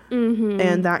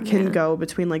 And that can go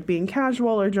between, like, being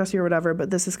casual or dressy or whatever, but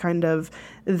this is kind of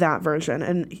that version.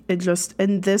 And it just,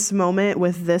 in this moment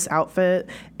with this outfit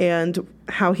and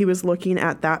how he was looking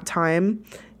at that time,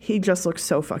 he just looks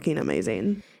so fucking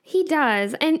amazing. He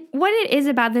does. And what it is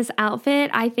about this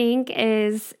outfit, I think,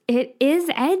 is it is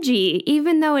edgy,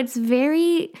 even though it's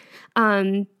very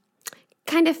kind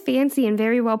of fancy and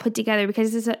very well put together,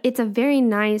 because it's a very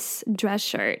nice dress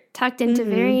shirt tucked into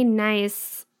very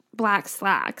nice black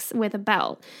slacks with a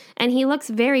belt. And he looks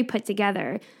very put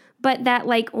together. But that,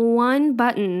 like, one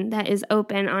button that is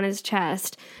open on his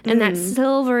chest and that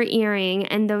silver earring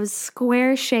and those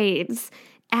square shades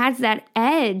adds that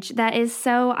edge that is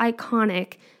so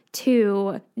iconic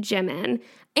to Jimin.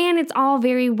 And it's all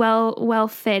very well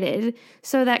fitted.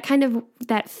 So that kind of,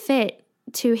 that fit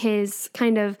to his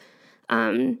kind of,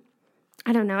 I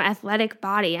don't know, athletic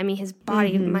body. I mean, his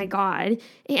body, my God.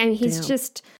 I mean, he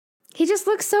just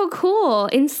looks so cool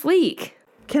and sleek.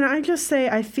 Can I just say,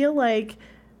 I feel like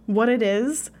what it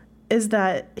is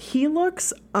that he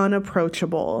looks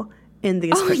unapproachable in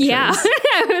these pictures. Yeah.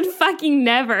 I would fucking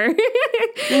never.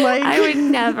 Like, I would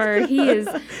never. He is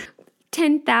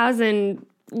 10,000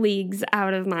 leagues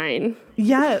out of mine.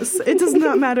 Yes. It does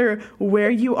not matter where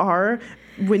you are.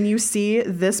 When you see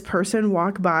this person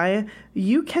walk by,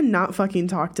 you cannot fucking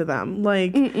talk to them.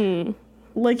 Like,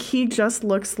 like, he just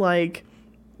looks like,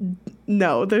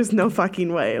 no, there's no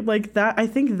fucking way. Like, that, I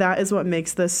think that is what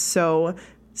makes this so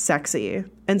sexy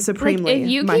and supremely like, if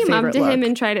you my came up favorite to look. him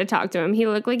and tried to talk to him, he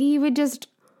looked like he would just,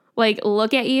 like,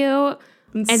 look at you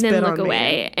and then look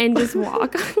away and just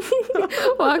walk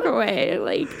away.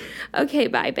 Like, okay,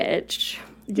 bye, bitch.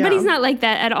 Yeah. But he's not like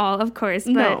that at all, of course.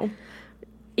 But no.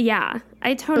 Yeah,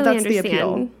 I totally but that's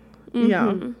understand. The appeal.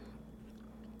 Yeah.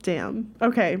 Damn.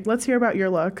 Okay, let's hear about your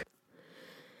look.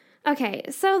 Okay,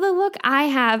 so the look I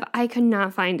have, I could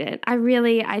not find it.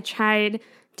 I tried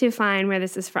to find where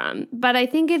this is from, but I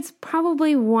think it's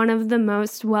probably one of the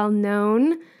most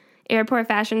well-known airport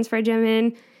fashions for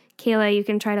Jimin. Kayla, you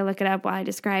can try to look it up while I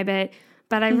describe it,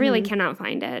 but I really cannot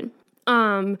find it.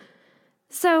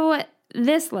 So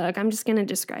this look, I'm just going to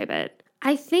describe it.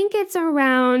 I think it's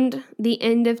around the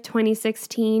end of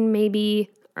 2016, maybe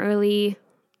early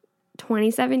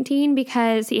 2017,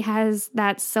 because he has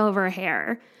that silver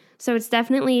hair. So it's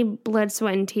definitely blood,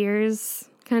 sweat, and tears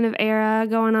kind of era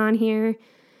going on here.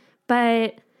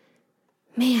 But,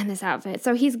 man, this outfit.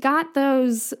 So he's got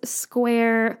those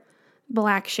square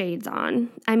black shades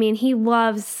on. I mean, he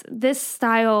loves this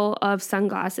style of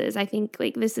sunglasses. I think,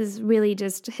 like, this is really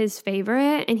just his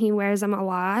favorite, and he wears them a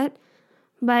lot.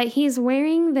 But he's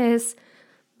wearing this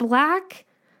black,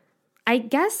 I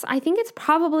think it's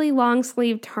probably long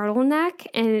sleeve turtleneck,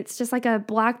 and it's just like a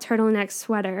black turtleneck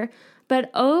sweater.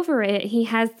 But over it, he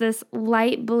has this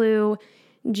light blue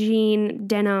jean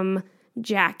denim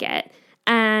jacket.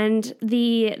 And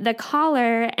the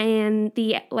collar and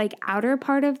the, like, outer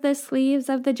part of the sleeves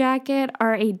of the jacket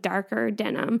are a darker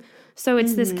denim. So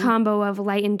it's this combo of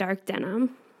light and dark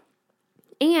denim.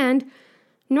 And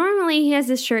normally he has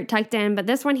this shirt tucked in, but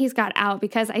this one he's got out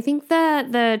because I think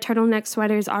the turtleneck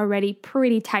sweater is already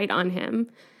pretty tight on him.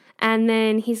 And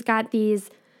then he's got these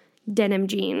denim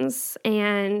jeans,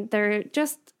 and they're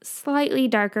just slightly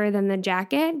darker than the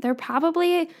jacket. They're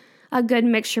probably a good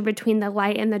mixture between the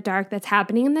light and the dark that's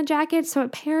happening in the jacket, so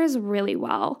it pairs really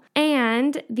well.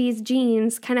 And these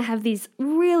jeans kind of have these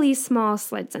really small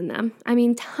slits in them. I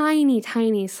mean, tiny,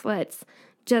 tiny slits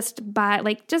just by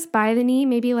the knee,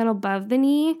 maybe a little above the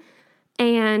knee,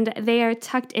 and they are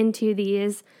tucked into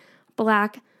these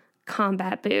black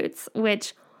combat boots,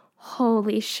 which,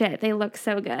 holy shit, they look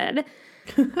so good.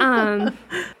 And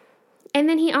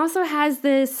then he also has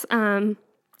this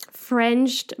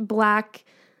fringed black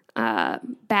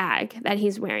bag that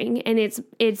he's wearing, and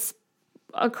it's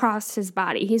across his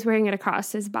body. He's wearing it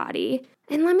across his body.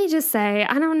 And let me just say,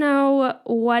 I don't know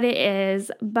what it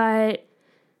is, but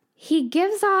he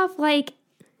gives off like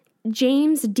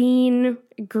James Dean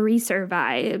greaser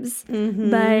vibes,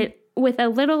 but with a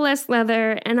little less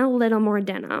leather and a little more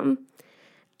denim.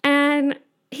 And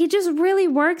he just really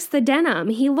works the denim.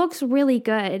 He looks really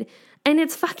good. And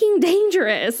it's fucking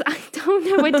dangerous. I don't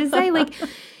know what to say. Like,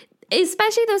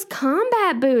 especially those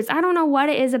combat boots. I don't know what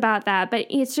it is about that, but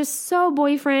it's just so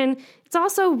boyfriend. It's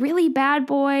also really bad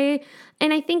boy.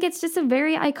 And I think it's just a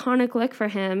very iconic look for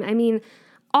him. I mean,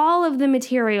 all of the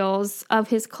materials of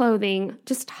his clothing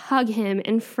just hug him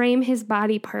and frame his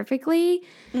body perfectly.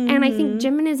 And I think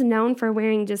Jimin is known for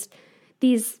wearing just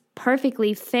these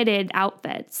perfectly fitted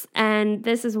outfits, and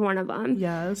this is one of them.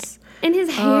 Yes. And his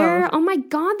hair, oh my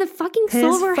God, the fucking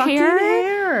silver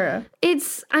hair.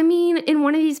 It's, I mean, in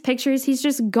one of these pictures, he's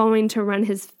just going to run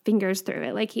his fingers through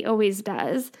it like he always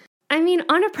does. I mean,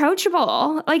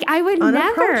 unapproachable. Like, I would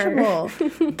never.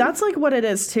 That's like what it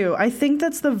is, too. I think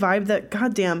that's the vibe that,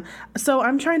 goddamn. So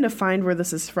I'm trying to find where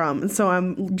this is from. And so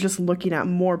I'm just looking at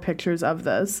more pictures of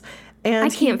this. And I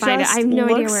can't find it. I have no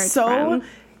idea where it's from.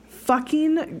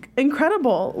 Fucking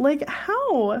incredible. Like,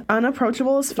 how?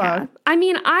 Unapproachable as fuck. Yeah. I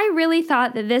mean, I really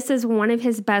thought that this is one of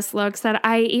his best looks, that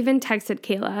I even texted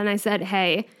Kayla and I said,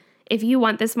 hey, if you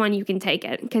want this one, you can take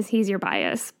it because he's your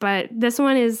bias. But this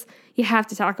one is, you have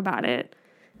to talk about it.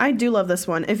 I do love this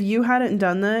one. If you hadn't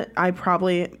done that, I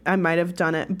might have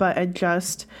done it, but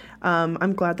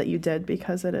I'm glad that you did,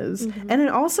 because it is. And it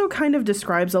also kind of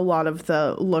describes a lot of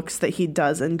the looks that he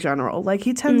does in general. Like,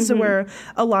 he tends to wear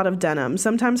a lot of denim.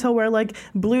 Sometimes he'll wear like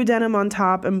blue denim on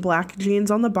top and black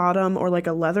jeans on the bottom, or like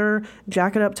a leather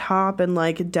jacket up top and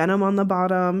like denim on the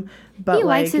bottom. But he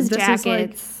likes his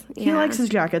jackets. He likes his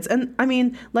jackets. And I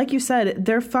mean, like you said,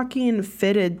 they're fucking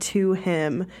fitted to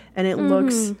him, and it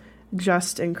looks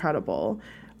just incredible.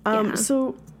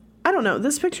 So I don't know,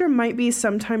 this picture might be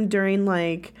sometime during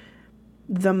like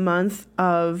the month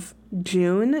of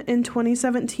June in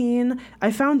 2017.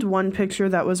 I found one picture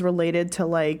that was related to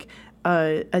like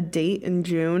a date in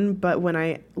June, but when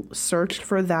I searched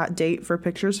for that date for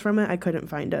pictures from it, I couldn't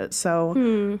find it.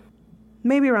 So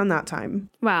maybe around that time.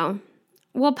 Wow.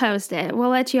 We'll post it. We'll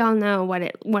let you all know what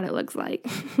it looks like.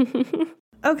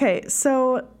 Okay,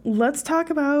 so let's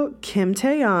talk about Kim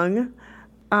Tae-young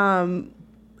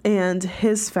and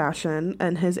his fashion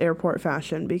and his airport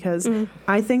fashion, because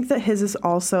I think that his is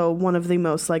also one of the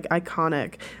most like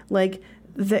iconic. Like,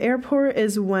 the airport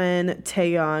is when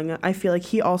Tae-young, I feel like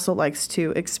he also likes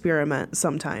to experiment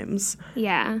sometimes.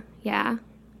 Yeah,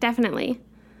 definitely.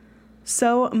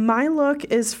 So my look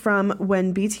is from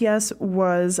when BTS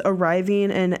was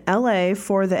arriving in LA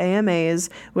for the AMAs,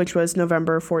 which was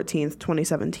November 14th,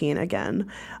 2017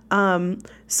 again.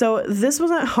 So this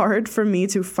wasn't hard for me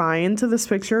to find this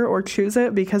picture or choose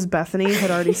it, because Bethany had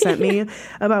already sent me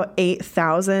about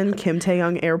 8,000 Kim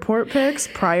Tae-young airport pics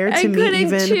prior to me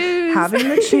even having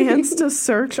the chance to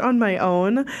search on my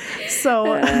own.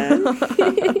 So,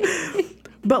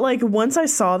 but like, once I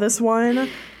saw this one,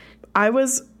 I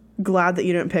was glad that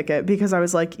you didn't pick it, because I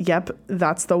was like, yep,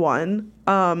 that's the one.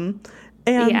 And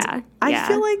I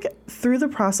feel like through the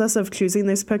process of choosing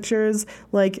these pictures,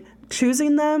 like,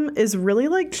 choosing them is really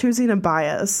like choosing a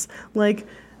bias. Like,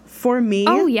 for me,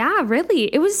 oh yeah, really,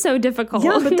 it was so difficult.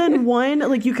 Yeah, but then one,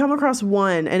 like, you come across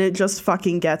one and it just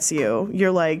fucking gets you.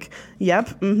 You're like, yep,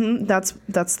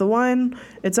 that's the one,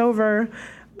 it's over.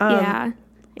 So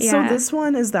this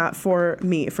one is that for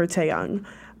me, for Tae-young.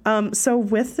 So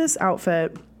with this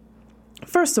outfit,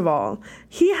 first of all,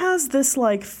 he has this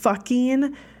like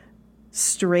fucking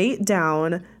straight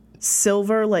down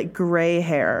silver, like, gray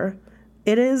hair.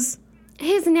 It is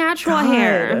his natural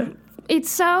hair.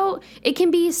 It can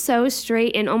be so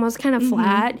straight and almost kind of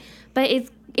flat, but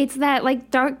it's that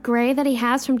like dark gray that he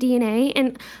has from DNA,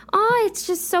 and it's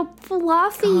just so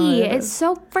fluffy. God. It's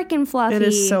so freaking fluffy. It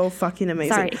is so fucking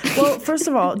amazing. Sorry. Well, first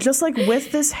of all, just like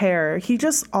with this hair, he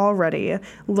just already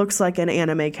looks like an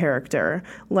anime character.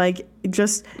 Like,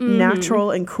 just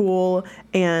natural and cool,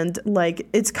 and like,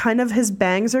 it's kind of, his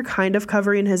bangs are kind of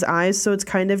covering his eyes, so it's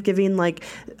kind of giving like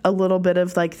a little bit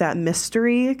of like that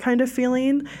mystery kind of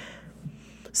feeling.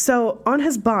 So on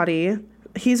his body,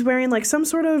 he's wearing like some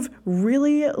sort of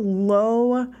really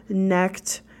low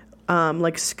necked,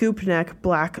 like scoop neck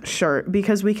black shirt,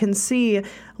 because we can see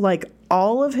like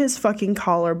all of his fucking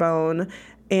collarbone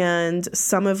and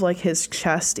some of like his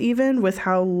chest, even with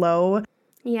how low.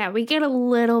 Yeah, we get a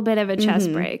little bit of a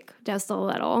chest break, just a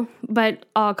little, but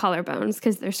all collarbones,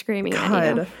 because they're screaming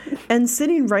at you. And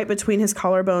sitting right between his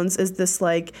collarbones is this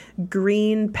like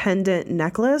green pendant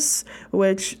necklace,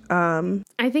 which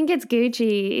I think it's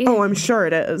Gucci. Oh, I'm sure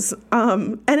it is.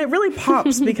 And it really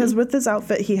pops because with this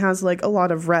outfit he has like a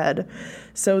lot of red,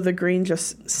 so the green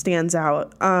just stands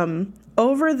out.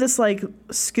 Over this like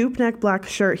scoop neck black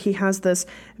shirt, he has this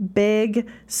big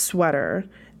sweater.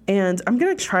 And I'm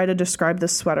going to try to describe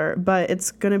this sweater, but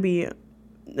it's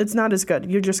not as good.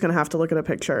 You're just going to have to look at a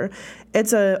picture.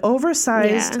 It's a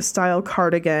oversized style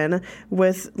cardigan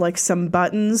with like some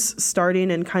buttons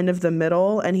starting in kind of the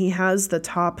middle. And he has the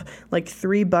top like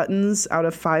 3 buttons out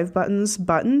of 5 buttons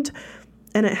buttoned.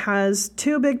 And it has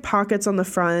 2 big pockets on the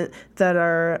front that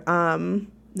are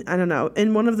I don't know.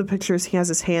 In one of the pictures, he has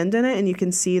his hand in it, and you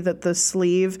can see that the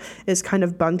sleeve is kind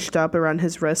of bunched up around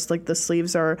his wrist. Like the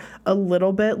sleeves are a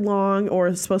little bit long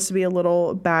or supposed to be a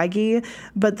little baggy,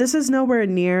 but this is nowhere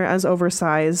near as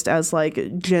oversized as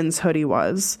like Jin's hoodie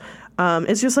was.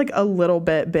 It's just like a little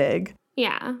bit big.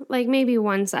 Yeah, like maybe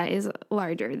one size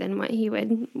larger than what he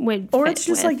would or fit it's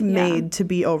just with. like made to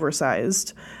be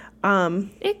oversized.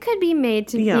 It could be made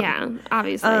to, yeah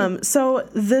obviously. So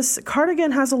this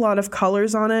cardigan has a lot of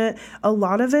colors on it. A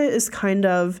lot of it is kind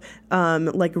of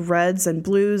like reds and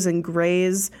blues and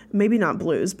grays. Maybe not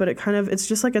blues, but it's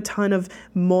just like a ton of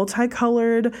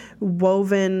multicolored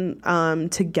woven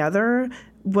together,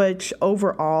 which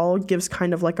overall gives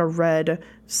kind of like a red,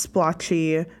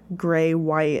 splotchy, gray,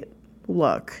 white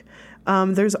look.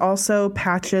 There's also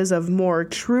patches of more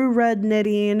true red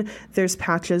knitting. There's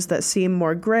patches that seem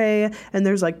more gray, and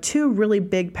there's like two really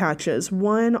big patches,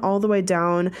 one all the way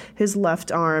down his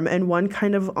left arm and one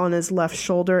kind of on his left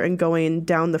shoulder and going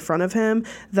down the front of him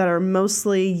that are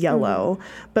mostly yellow.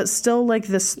 But still, like,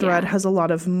 this thread has a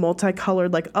lot of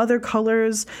multicolored, like, other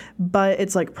colors, but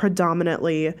it's like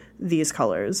predominantly these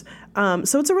colors.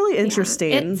 So it's a really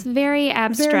interesting. It's very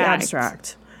abstract. Very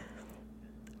abstract.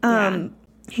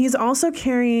 He's also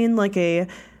carrying like a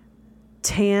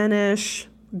tannish,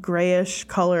 grayish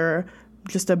color,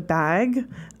 just a bag.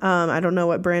 I don't know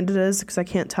what brand it is because I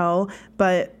can't tell.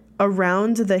 But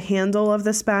around the handle of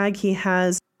this bag, he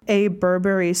has a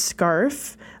Burberry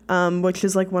scarf, which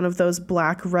is like one of those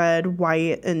black, red,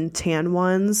 white, and tan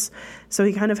ones. So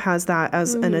he kind of has that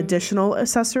as an additional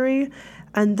accessory.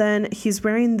 And then he's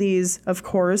wearing these, of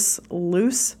course,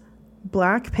 loose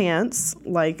black pants,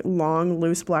 like long,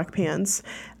 loose black pants,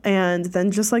 and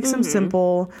then just like some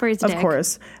simple, for his of dick.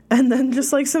 course, and then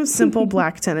just like some simple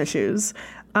black tennis shoes.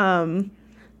 But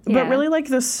really, like,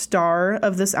 the star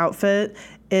of this outfit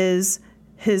is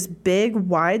his big,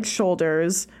 wide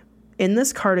shoulders in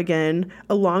this cardigan,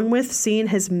 along with seeing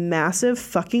his massive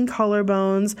fucking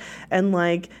collarbones and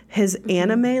like his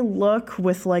anime look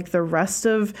with like the rest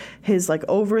of his like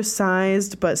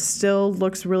oversized but still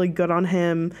looks really good on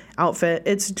him outfit.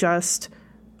 It's just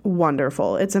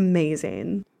wonderful. It's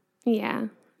amazing. Yeah.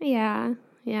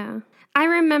 I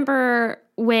remember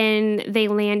when they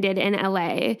landed in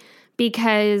LA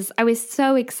because I was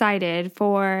so excited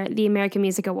for the American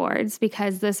Music Awards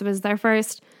because this was their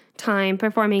first time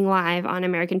performing live on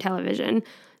American television.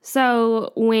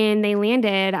 So when they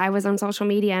landed, I was on social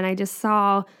media and I just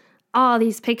saw all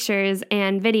these pictures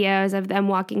and videos of them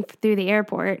walking through the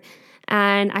airport.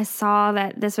 And I saw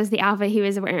that this was the outfit he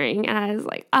was wearing. And I was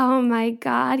like, oh my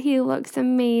God, he looks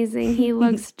amazing. He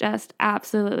looks just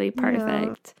absolutely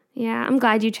perfect. Yeah, I'm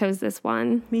glad you chose this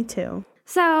one. Me too.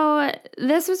 So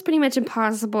this was pretty much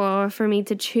impossible for me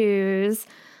to choose.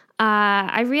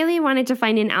 I really wanted to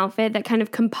find an outfit that kind of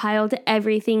compiled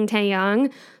everything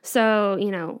Taehyung. So,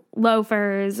 you know,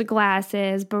 loafers,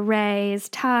 glasses, berets,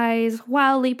 ties,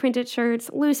 wildly printed shirts,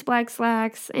 loose black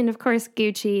slacks, and of course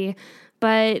Gucci.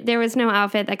 But there was no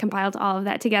outfit that compiled all of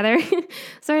that together.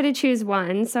 So I had to choose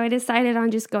one. So I decided on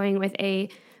just going with a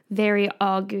very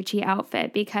all Gucci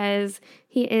outfit because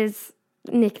he is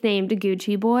nicknamed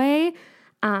Gucci Boy.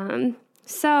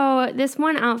 So this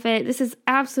one outfit, this is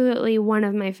absolutely one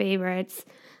of my favorites.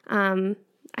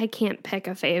 I can't pick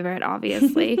a favorite,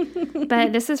 obviously,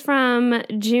 but this is from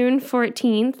June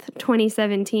 14th,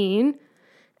 2017,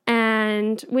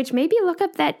 and which maybe look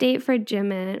up that date for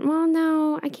Jimin. Well,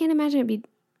 no, I can't imagine it'd be,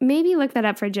 maybe look that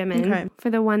up for Jimin for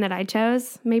the one that I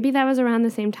chose. Maybe that was around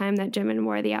the same time that Jimin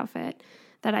wore the outfit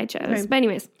that I chose. Okay. But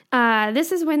anyways,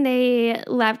 this is when they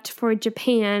left for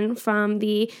Japan from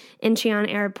the Incheon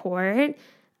airport.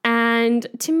 And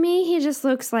to me, he just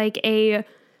looks like a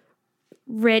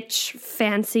rich,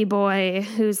 fancy boy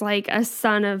who's like a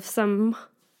son of some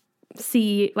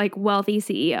wealthy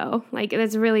CEO. Like,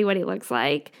 that's really what he looks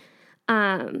like.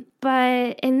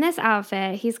 But in this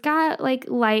outfit, he's got like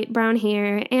light brown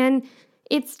hair and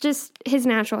it's just his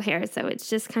natural hair. So it's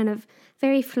just kind of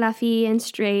very fluffy and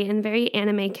straight and very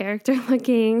anime character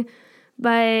looking.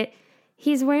 But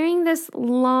he's wearing this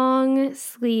long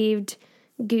sleeved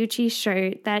Gucci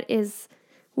shirt that is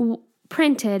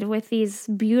printed with these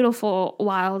beautiful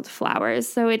wildflowers.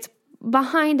 So it's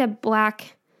behind a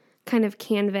black kind of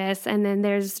canvas, and then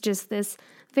there's just this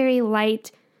very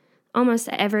light, almost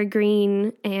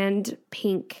evergreen and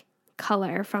pink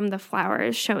color from the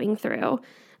flowers showing through.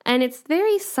 And it's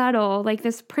very subtle. Like,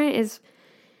 this print is,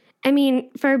 I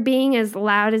mean, for being as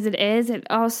loud as it is,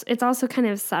 it's also kind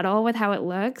of subtle with how it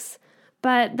looks.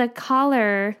 But the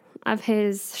collar of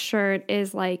his shirt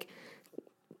is like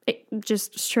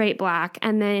just straight black,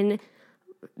 and then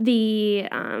the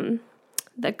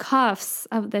the cuffs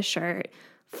of the shirt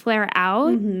flare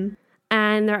out.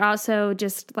 And they're also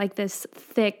just like this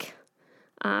thick,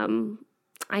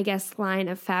 I guess, line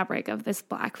of fabric of this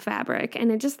black fabric.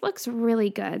 And it just looks really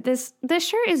good. This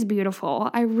shirt is beautiful.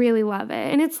 I really love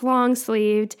it. And it's long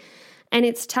sleeved and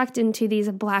it's tucked into these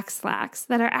black slacks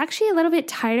that are actually a little bit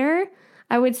tighter,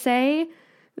 I would say,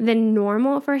 than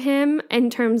normal for him in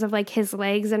terms of like his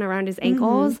legs and around his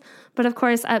ankles. But of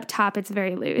course, up top, it's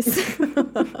very loose.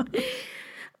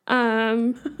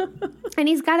 And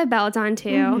he's got a belt on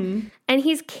too. And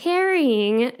he's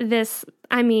carrying this,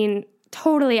 I mean,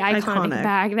 totally iconic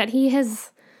bag that he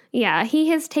has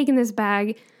taken this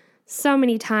bag so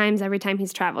many times every time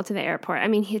he's traveled to the airport. I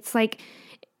mean, it's like,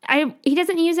 he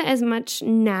doesn't use it as much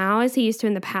now as he used to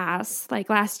in the past. Like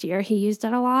last year, he used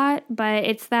it a lot, but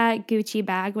it's that Gucci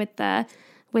bag with the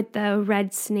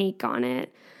red snake on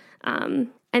it.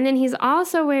 And then he's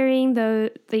also wearing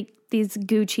these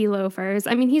Gucci loafers.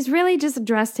 I mean, he's really just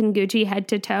dressed in Gucci head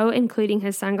to toe, including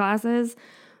his sunglasses.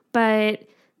 But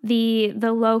the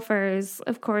loafers,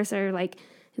 of course, are like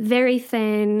very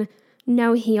thin,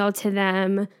 no heel to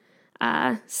them.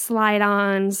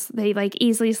 Slide-ons, they like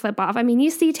easily slip off. I mean, you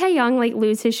see Taehyung like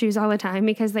lose his shoes all the time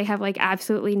because they have like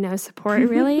absolutely no support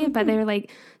really, but they're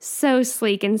like so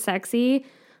sleek and sexy.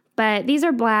 But these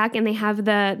are black and they have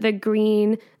the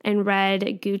green and red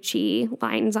Gucci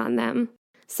lines on them.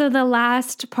 So the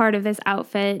last part of this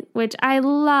outfit, which I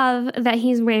love that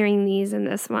he's wearing these in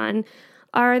this one,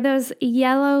 are those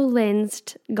yellow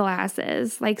lensed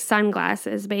glasses, like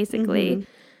sunglasses basically.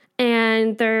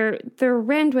 And they're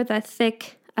rimmed with a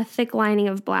thick lining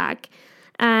of black.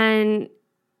 And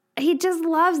he just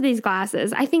loves these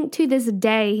glasses. I think to this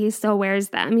day he still wears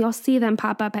them. You'll see them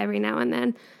pop up every now and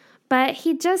then. But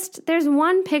there's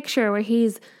one picture where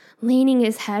he's leaning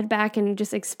his head back and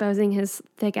just exposing his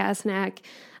thick-ass neck.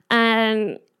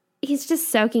 And he's just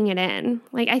soaking it in.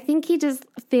 Like, I think he just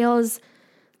feels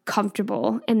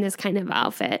comfortable in this kind of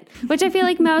outfit. Which I feel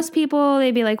like most people,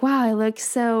 they'd be like, wow, I look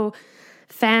so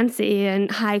fancy and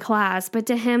high class, but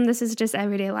to him this is just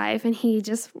everyday life and he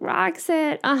just rocks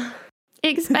it.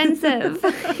 Expensive.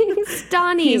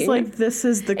 Stunning. He's like, this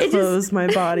is the clothes my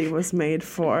body was made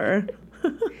for.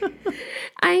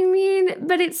 I mean,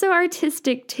 but it's so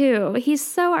artistic too. He's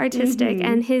so artistic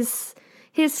and his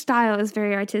style is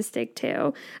very artistic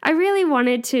too. I really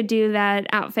wanted to do that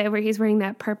outfit where he's wearing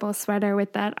that purple sweater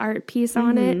with that art piece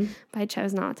on it, but I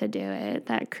chose not to do it.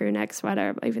 That crew neck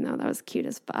sweater, even though that was cute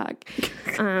as fuck.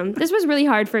 This was really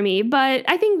hard for me, but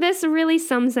I think this really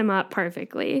sums him up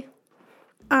perfectly.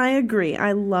 I agree.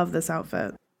 I love this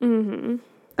outfit.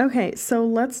 Okay, so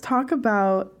let's talk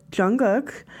about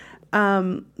Jungkook.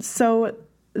 So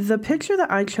the picture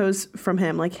that I chose from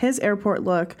him, like his airport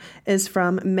look, is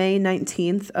from May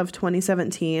 19th of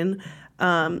 2017.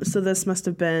 So this must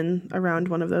have been around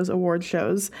one of those award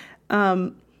shows.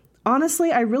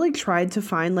 Honestly, I really tried to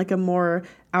find like a more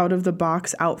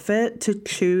out-of-the-box outfit to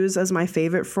choose as my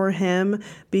favorite for him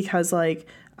because like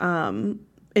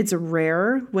it's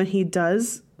rare when he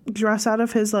does dress out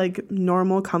of his like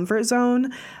normal comfort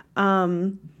zone.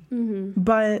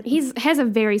 But he has a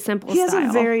very simple style. He has a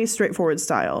very straightforward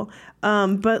style.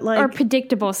 But like, or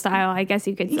predictable style, I guess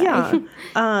you could say. Yeah.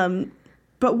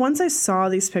 But once I saw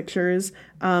these pictures,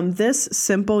 this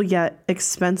simple yet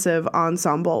expensive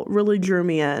ensemble really drew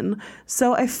me in.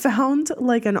 So I found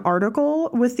like an article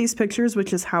with these pictures,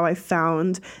 which is how I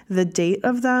found the date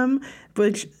of them,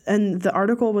 and the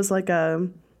article was like a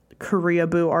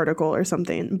Koreaboo article or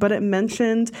something, but it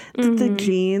mentioned that the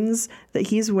jeans that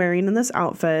he's wearing in this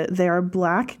outfit, they are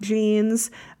black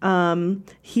jeans.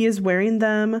 He is wearing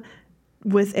them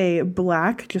with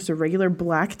just a regular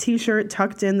black t-shirt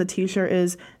tucked in. The t-shirt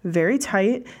is very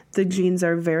tight. The jeans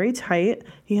are very tight.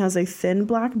 He has a thin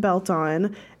black belt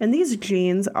on, and these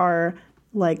jeans are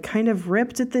like kind of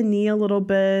ripped at the knee a little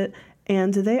bit,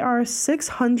 and they are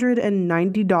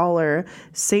 $690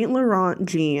 Saint Laurent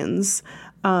jeans.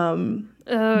 Oh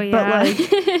yeah. But like,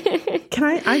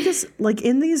 I just like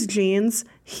in these jeans,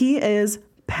 he is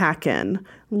packing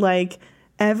like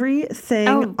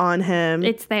everything on him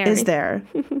is there.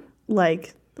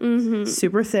 Like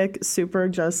super thick, super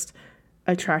just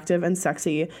attractive and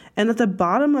sexy. And at the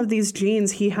bottom of these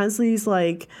jeans, he has these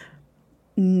like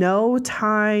no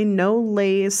tie, no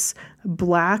lace,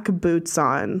 black boots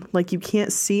on. Like you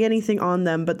can't see anything on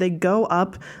them, but they go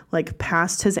up like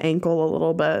past his ankle a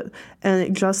little bit. And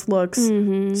it just looks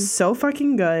so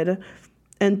fucking good.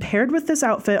 And paired with this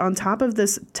outfit, on top of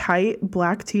this tight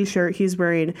black t-shirt, he's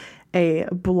wearing a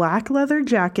black leather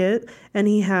jacket, and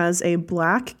he has a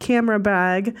black camera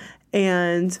bag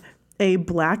and a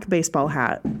black baseball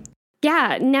hat.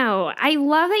 Yeah, no, I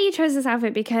love that you chose this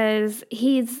outfit because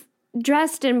he's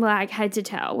dressed in black head to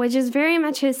toe, which is very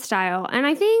much his style. And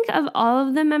I think of all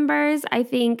of the members, I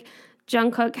think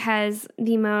Jungkook has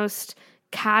the most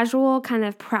casual, kind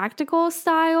of practical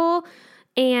style.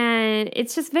 And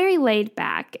it's just very laid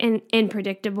back and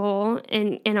predictable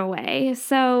in a way.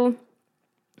 So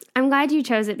I'm glad you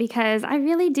chose it because I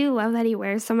really do love that he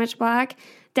wears so much black.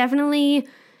 Definitely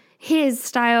his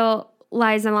style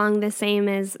lies along the same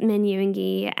as Min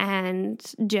Yoongi and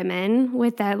Jimin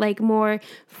with that like more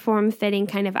form-fitting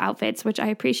kind of outfits, which I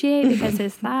appreciate because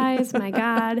his thighs, my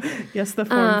God. Yes, the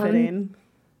form-fitting.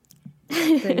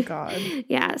 Thank God.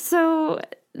 Yeah, so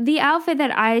the outfit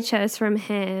that I chose from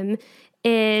him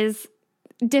is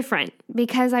different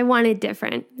because I wanted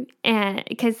different, and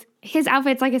because his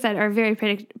outfits, like I said, are very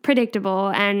predictable,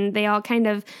 and they all kind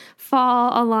of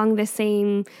fall along the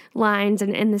same lines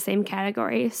and in the same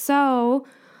category. So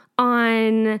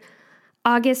on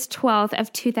August 12th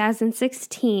of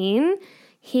 2016,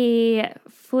 he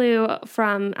flew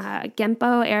from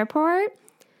Gimpo Airport,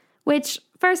 which,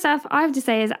 first off, all I have to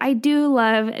say is I do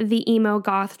love the emo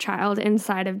goth child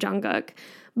inside of Jungkook.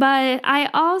 But I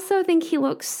also think he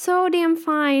looks so damn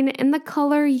fine in the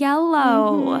color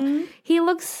yellow. Mm-hmm. He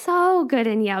looks so good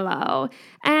in yellow.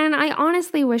 And I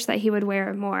honestly wish that he would wear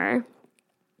it more.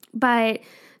 But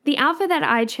the outfit that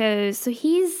I chose, so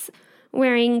he's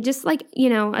wearing just like, you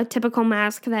know, a typical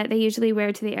mask that they usually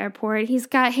wear to the airport. He's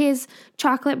got his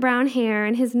chocolate brown hair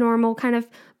and his normal kind of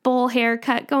bowl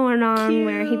haircut going on. Cute.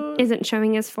 Where he isn't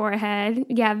showing his forehead.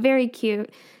 Yeah, very cute.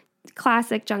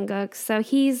 Classic Jungkook. So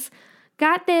he's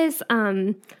got this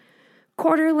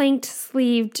quarter-length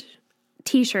sleeved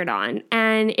t-shirt on,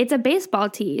 and it's a baseball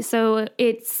tee, so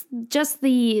it's just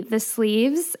the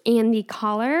sleeves and the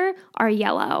collar are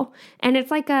yellow, and it's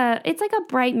like a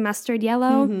bright mustard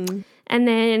yellow, and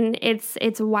then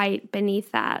it's white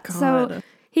beneath that. God. So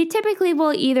he typically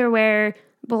will either wear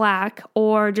black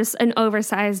or just an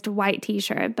oversized white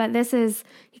t-shirt, but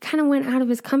he kind of went out of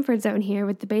his comfort zone here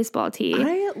with the baseball tee.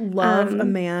 I love a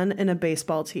man in a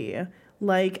baseball tee.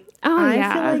 Like,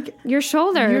 I feel like your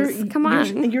shoulders, come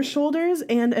on. Your shoulders,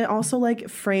 and it also, like,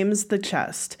 frames the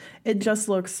chest. It just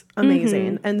looks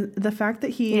amazing. Mm-hmm. And the fact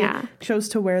that he chose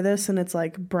to wear this and it's,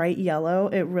 like, bright yellow,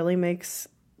 it really makes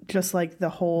just, like, the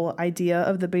whole idea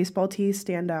of the baseball tee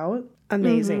stand out.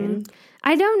 Amazing. Mm-hmm.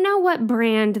 I don't know what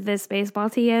brand this baseball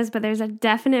tee is, but there's a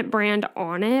definite brand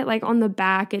on it. Like, on the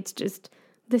back, it's just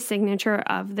the signature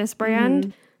of this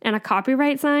brand and a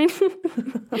copyright sign.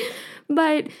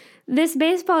 But this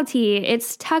baseball tee,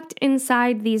 it's tucked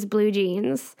inside these blue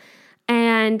jeans,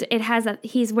 and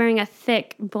he's wearing a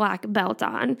thick black belt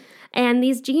on. And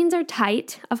these jeans are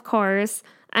tight, of course,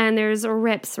 and there's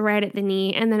rips right at the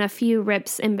knee and then a few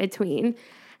rips in between.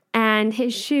 And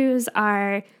his shoes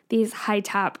are these high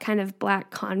top kind of black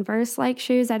Converse-like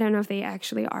shoes. I don't know if they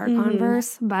actually are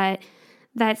Converse, but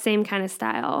that same kind of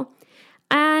style.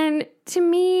 And to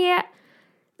me,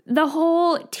 the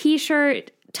whole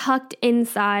t-shirt tucked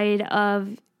inside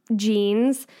of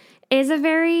jeans is a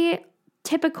very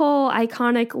typical,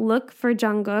 iconic look for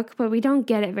Jungkook, but we don't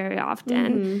get it very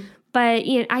often. But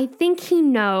I think he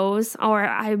knows, or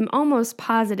I'm almost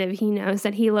positive he knows,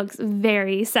 that he looks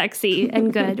very sexy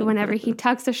and good whenever he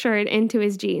tucks a shirt into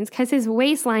his jeans, because his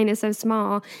waistline is so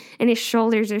small and his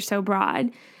shoulders are so broad.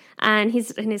 And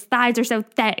his thighs are so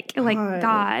thick. Like,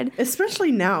 God.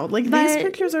 Especially now. Like, these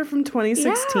pictures are from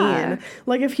 2016. Yeah.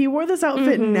 Like, if he wore this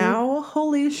outfit now,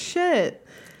 holy shit.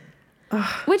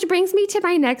 Which brings me to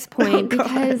my next point,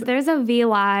 because there's a V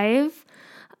Live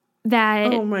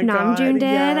that Namjoon did.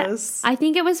 Yes. I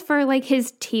think it was for, like,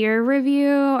 his tier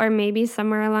review, or maybe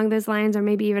somewhere along those lines, or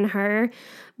maybe even her.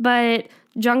 But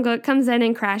Jungkook comes in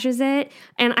and crashes it,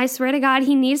 and I swear to God,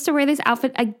 he needs to wear this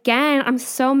outfit again. I'm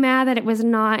so mad that it was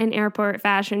not an airport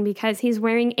fashion, because he's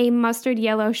wearing a mustard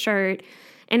yellow shirt,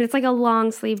 and it's like a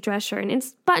long sleeve dress shirt, and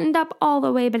it's buttoned up all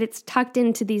the way, but it's tucked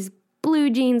into these blue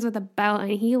jeans with a belt,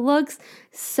 and he looks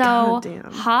so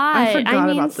hot. I forgot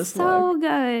about this so look.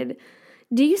 Good.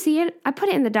 Do you see it? I put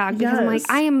it in the doc because I'm like,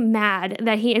 I am mad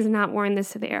that he is not wearing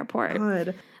this to the airport.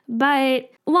 God.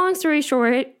 But long story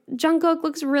short, Jungkook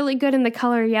looks really good in the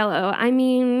color yellow. I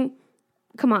mean,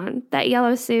 come on, that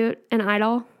yellow suit and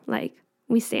Idol, like,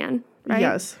 we stan, right?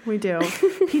 Yes, we do.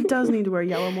 He does need to wear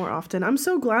yellow more often. I'm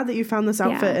so glad that you found this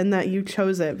outfit and that you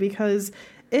chose it, because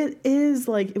it is,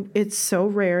 like, it's so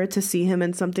rare to see him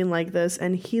in something like this,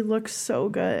 and he looks so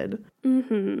good.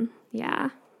 Yeah.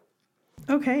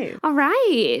 Okay. All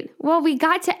right. Well, we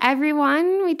got to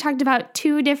everyone. We talked about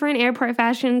 2 different airport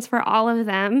fashions for all of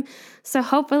them. So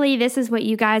hopefully this is what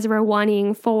you guys were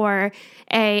wanting for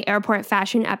a airport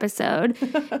fashion episode.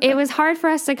 It was hard for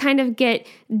us to kind of get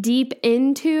deep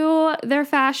into their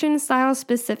fashion style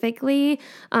specifically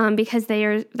because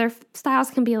their styles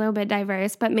can be a little bit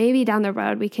diverse, but maybe down the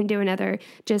road we can do another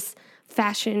just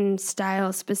fashion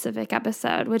style specific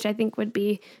episode, which I think would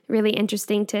be really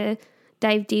interesting to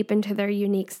dive deep into their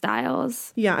unique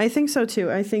styles. Yeah, I think so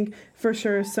too. I think for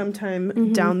sure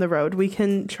sometime down the road we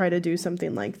can try to do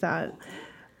something like that.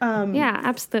 Yeah,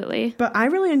 absolutely. But I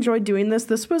really enjoyed doing this.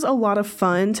 This was a lot of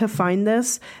fun to find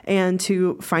this and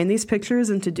to find these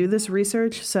pictures and to do this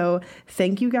research. So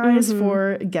thank you guys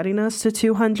for getting us to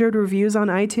 200 reviews on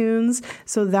iTunes.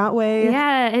 So that way...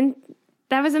 Yeah, and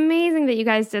that was amazing that you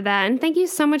guys did that. And thank you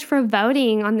so much for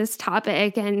voting on this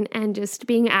topic and just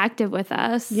being active with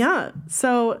us. Yeah.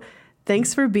 So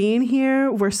thanks for being here.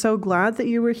 We're so glad that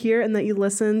you were here and that you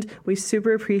listened. We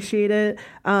super appreciate it.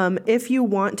 If you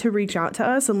want to reach out to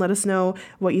us and let us know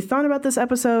what you thought about this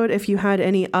episode, if you had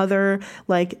any other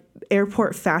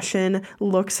airport fashion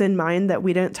looks in mind that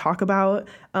we didn't talk about,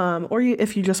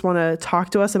 if you just want to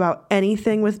talk to us about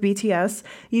anything with BTS,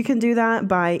 you can do that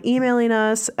by emailing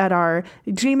us at our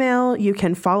Gmail. You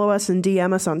can follow us and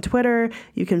DM us on Twitter.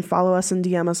 You can follow us and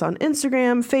DM us on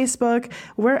Instagram, Facebook.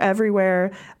 We're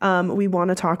everywhere. We want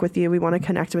to talk with you. We want to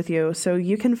connect with you. So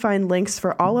you can find links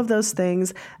for all of those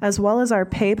things, as well as our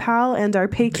PayPal and our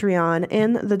Patreon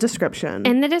in the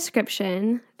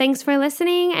description. Thanks for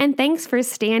listening, and thanks for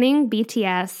standing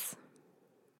BTS.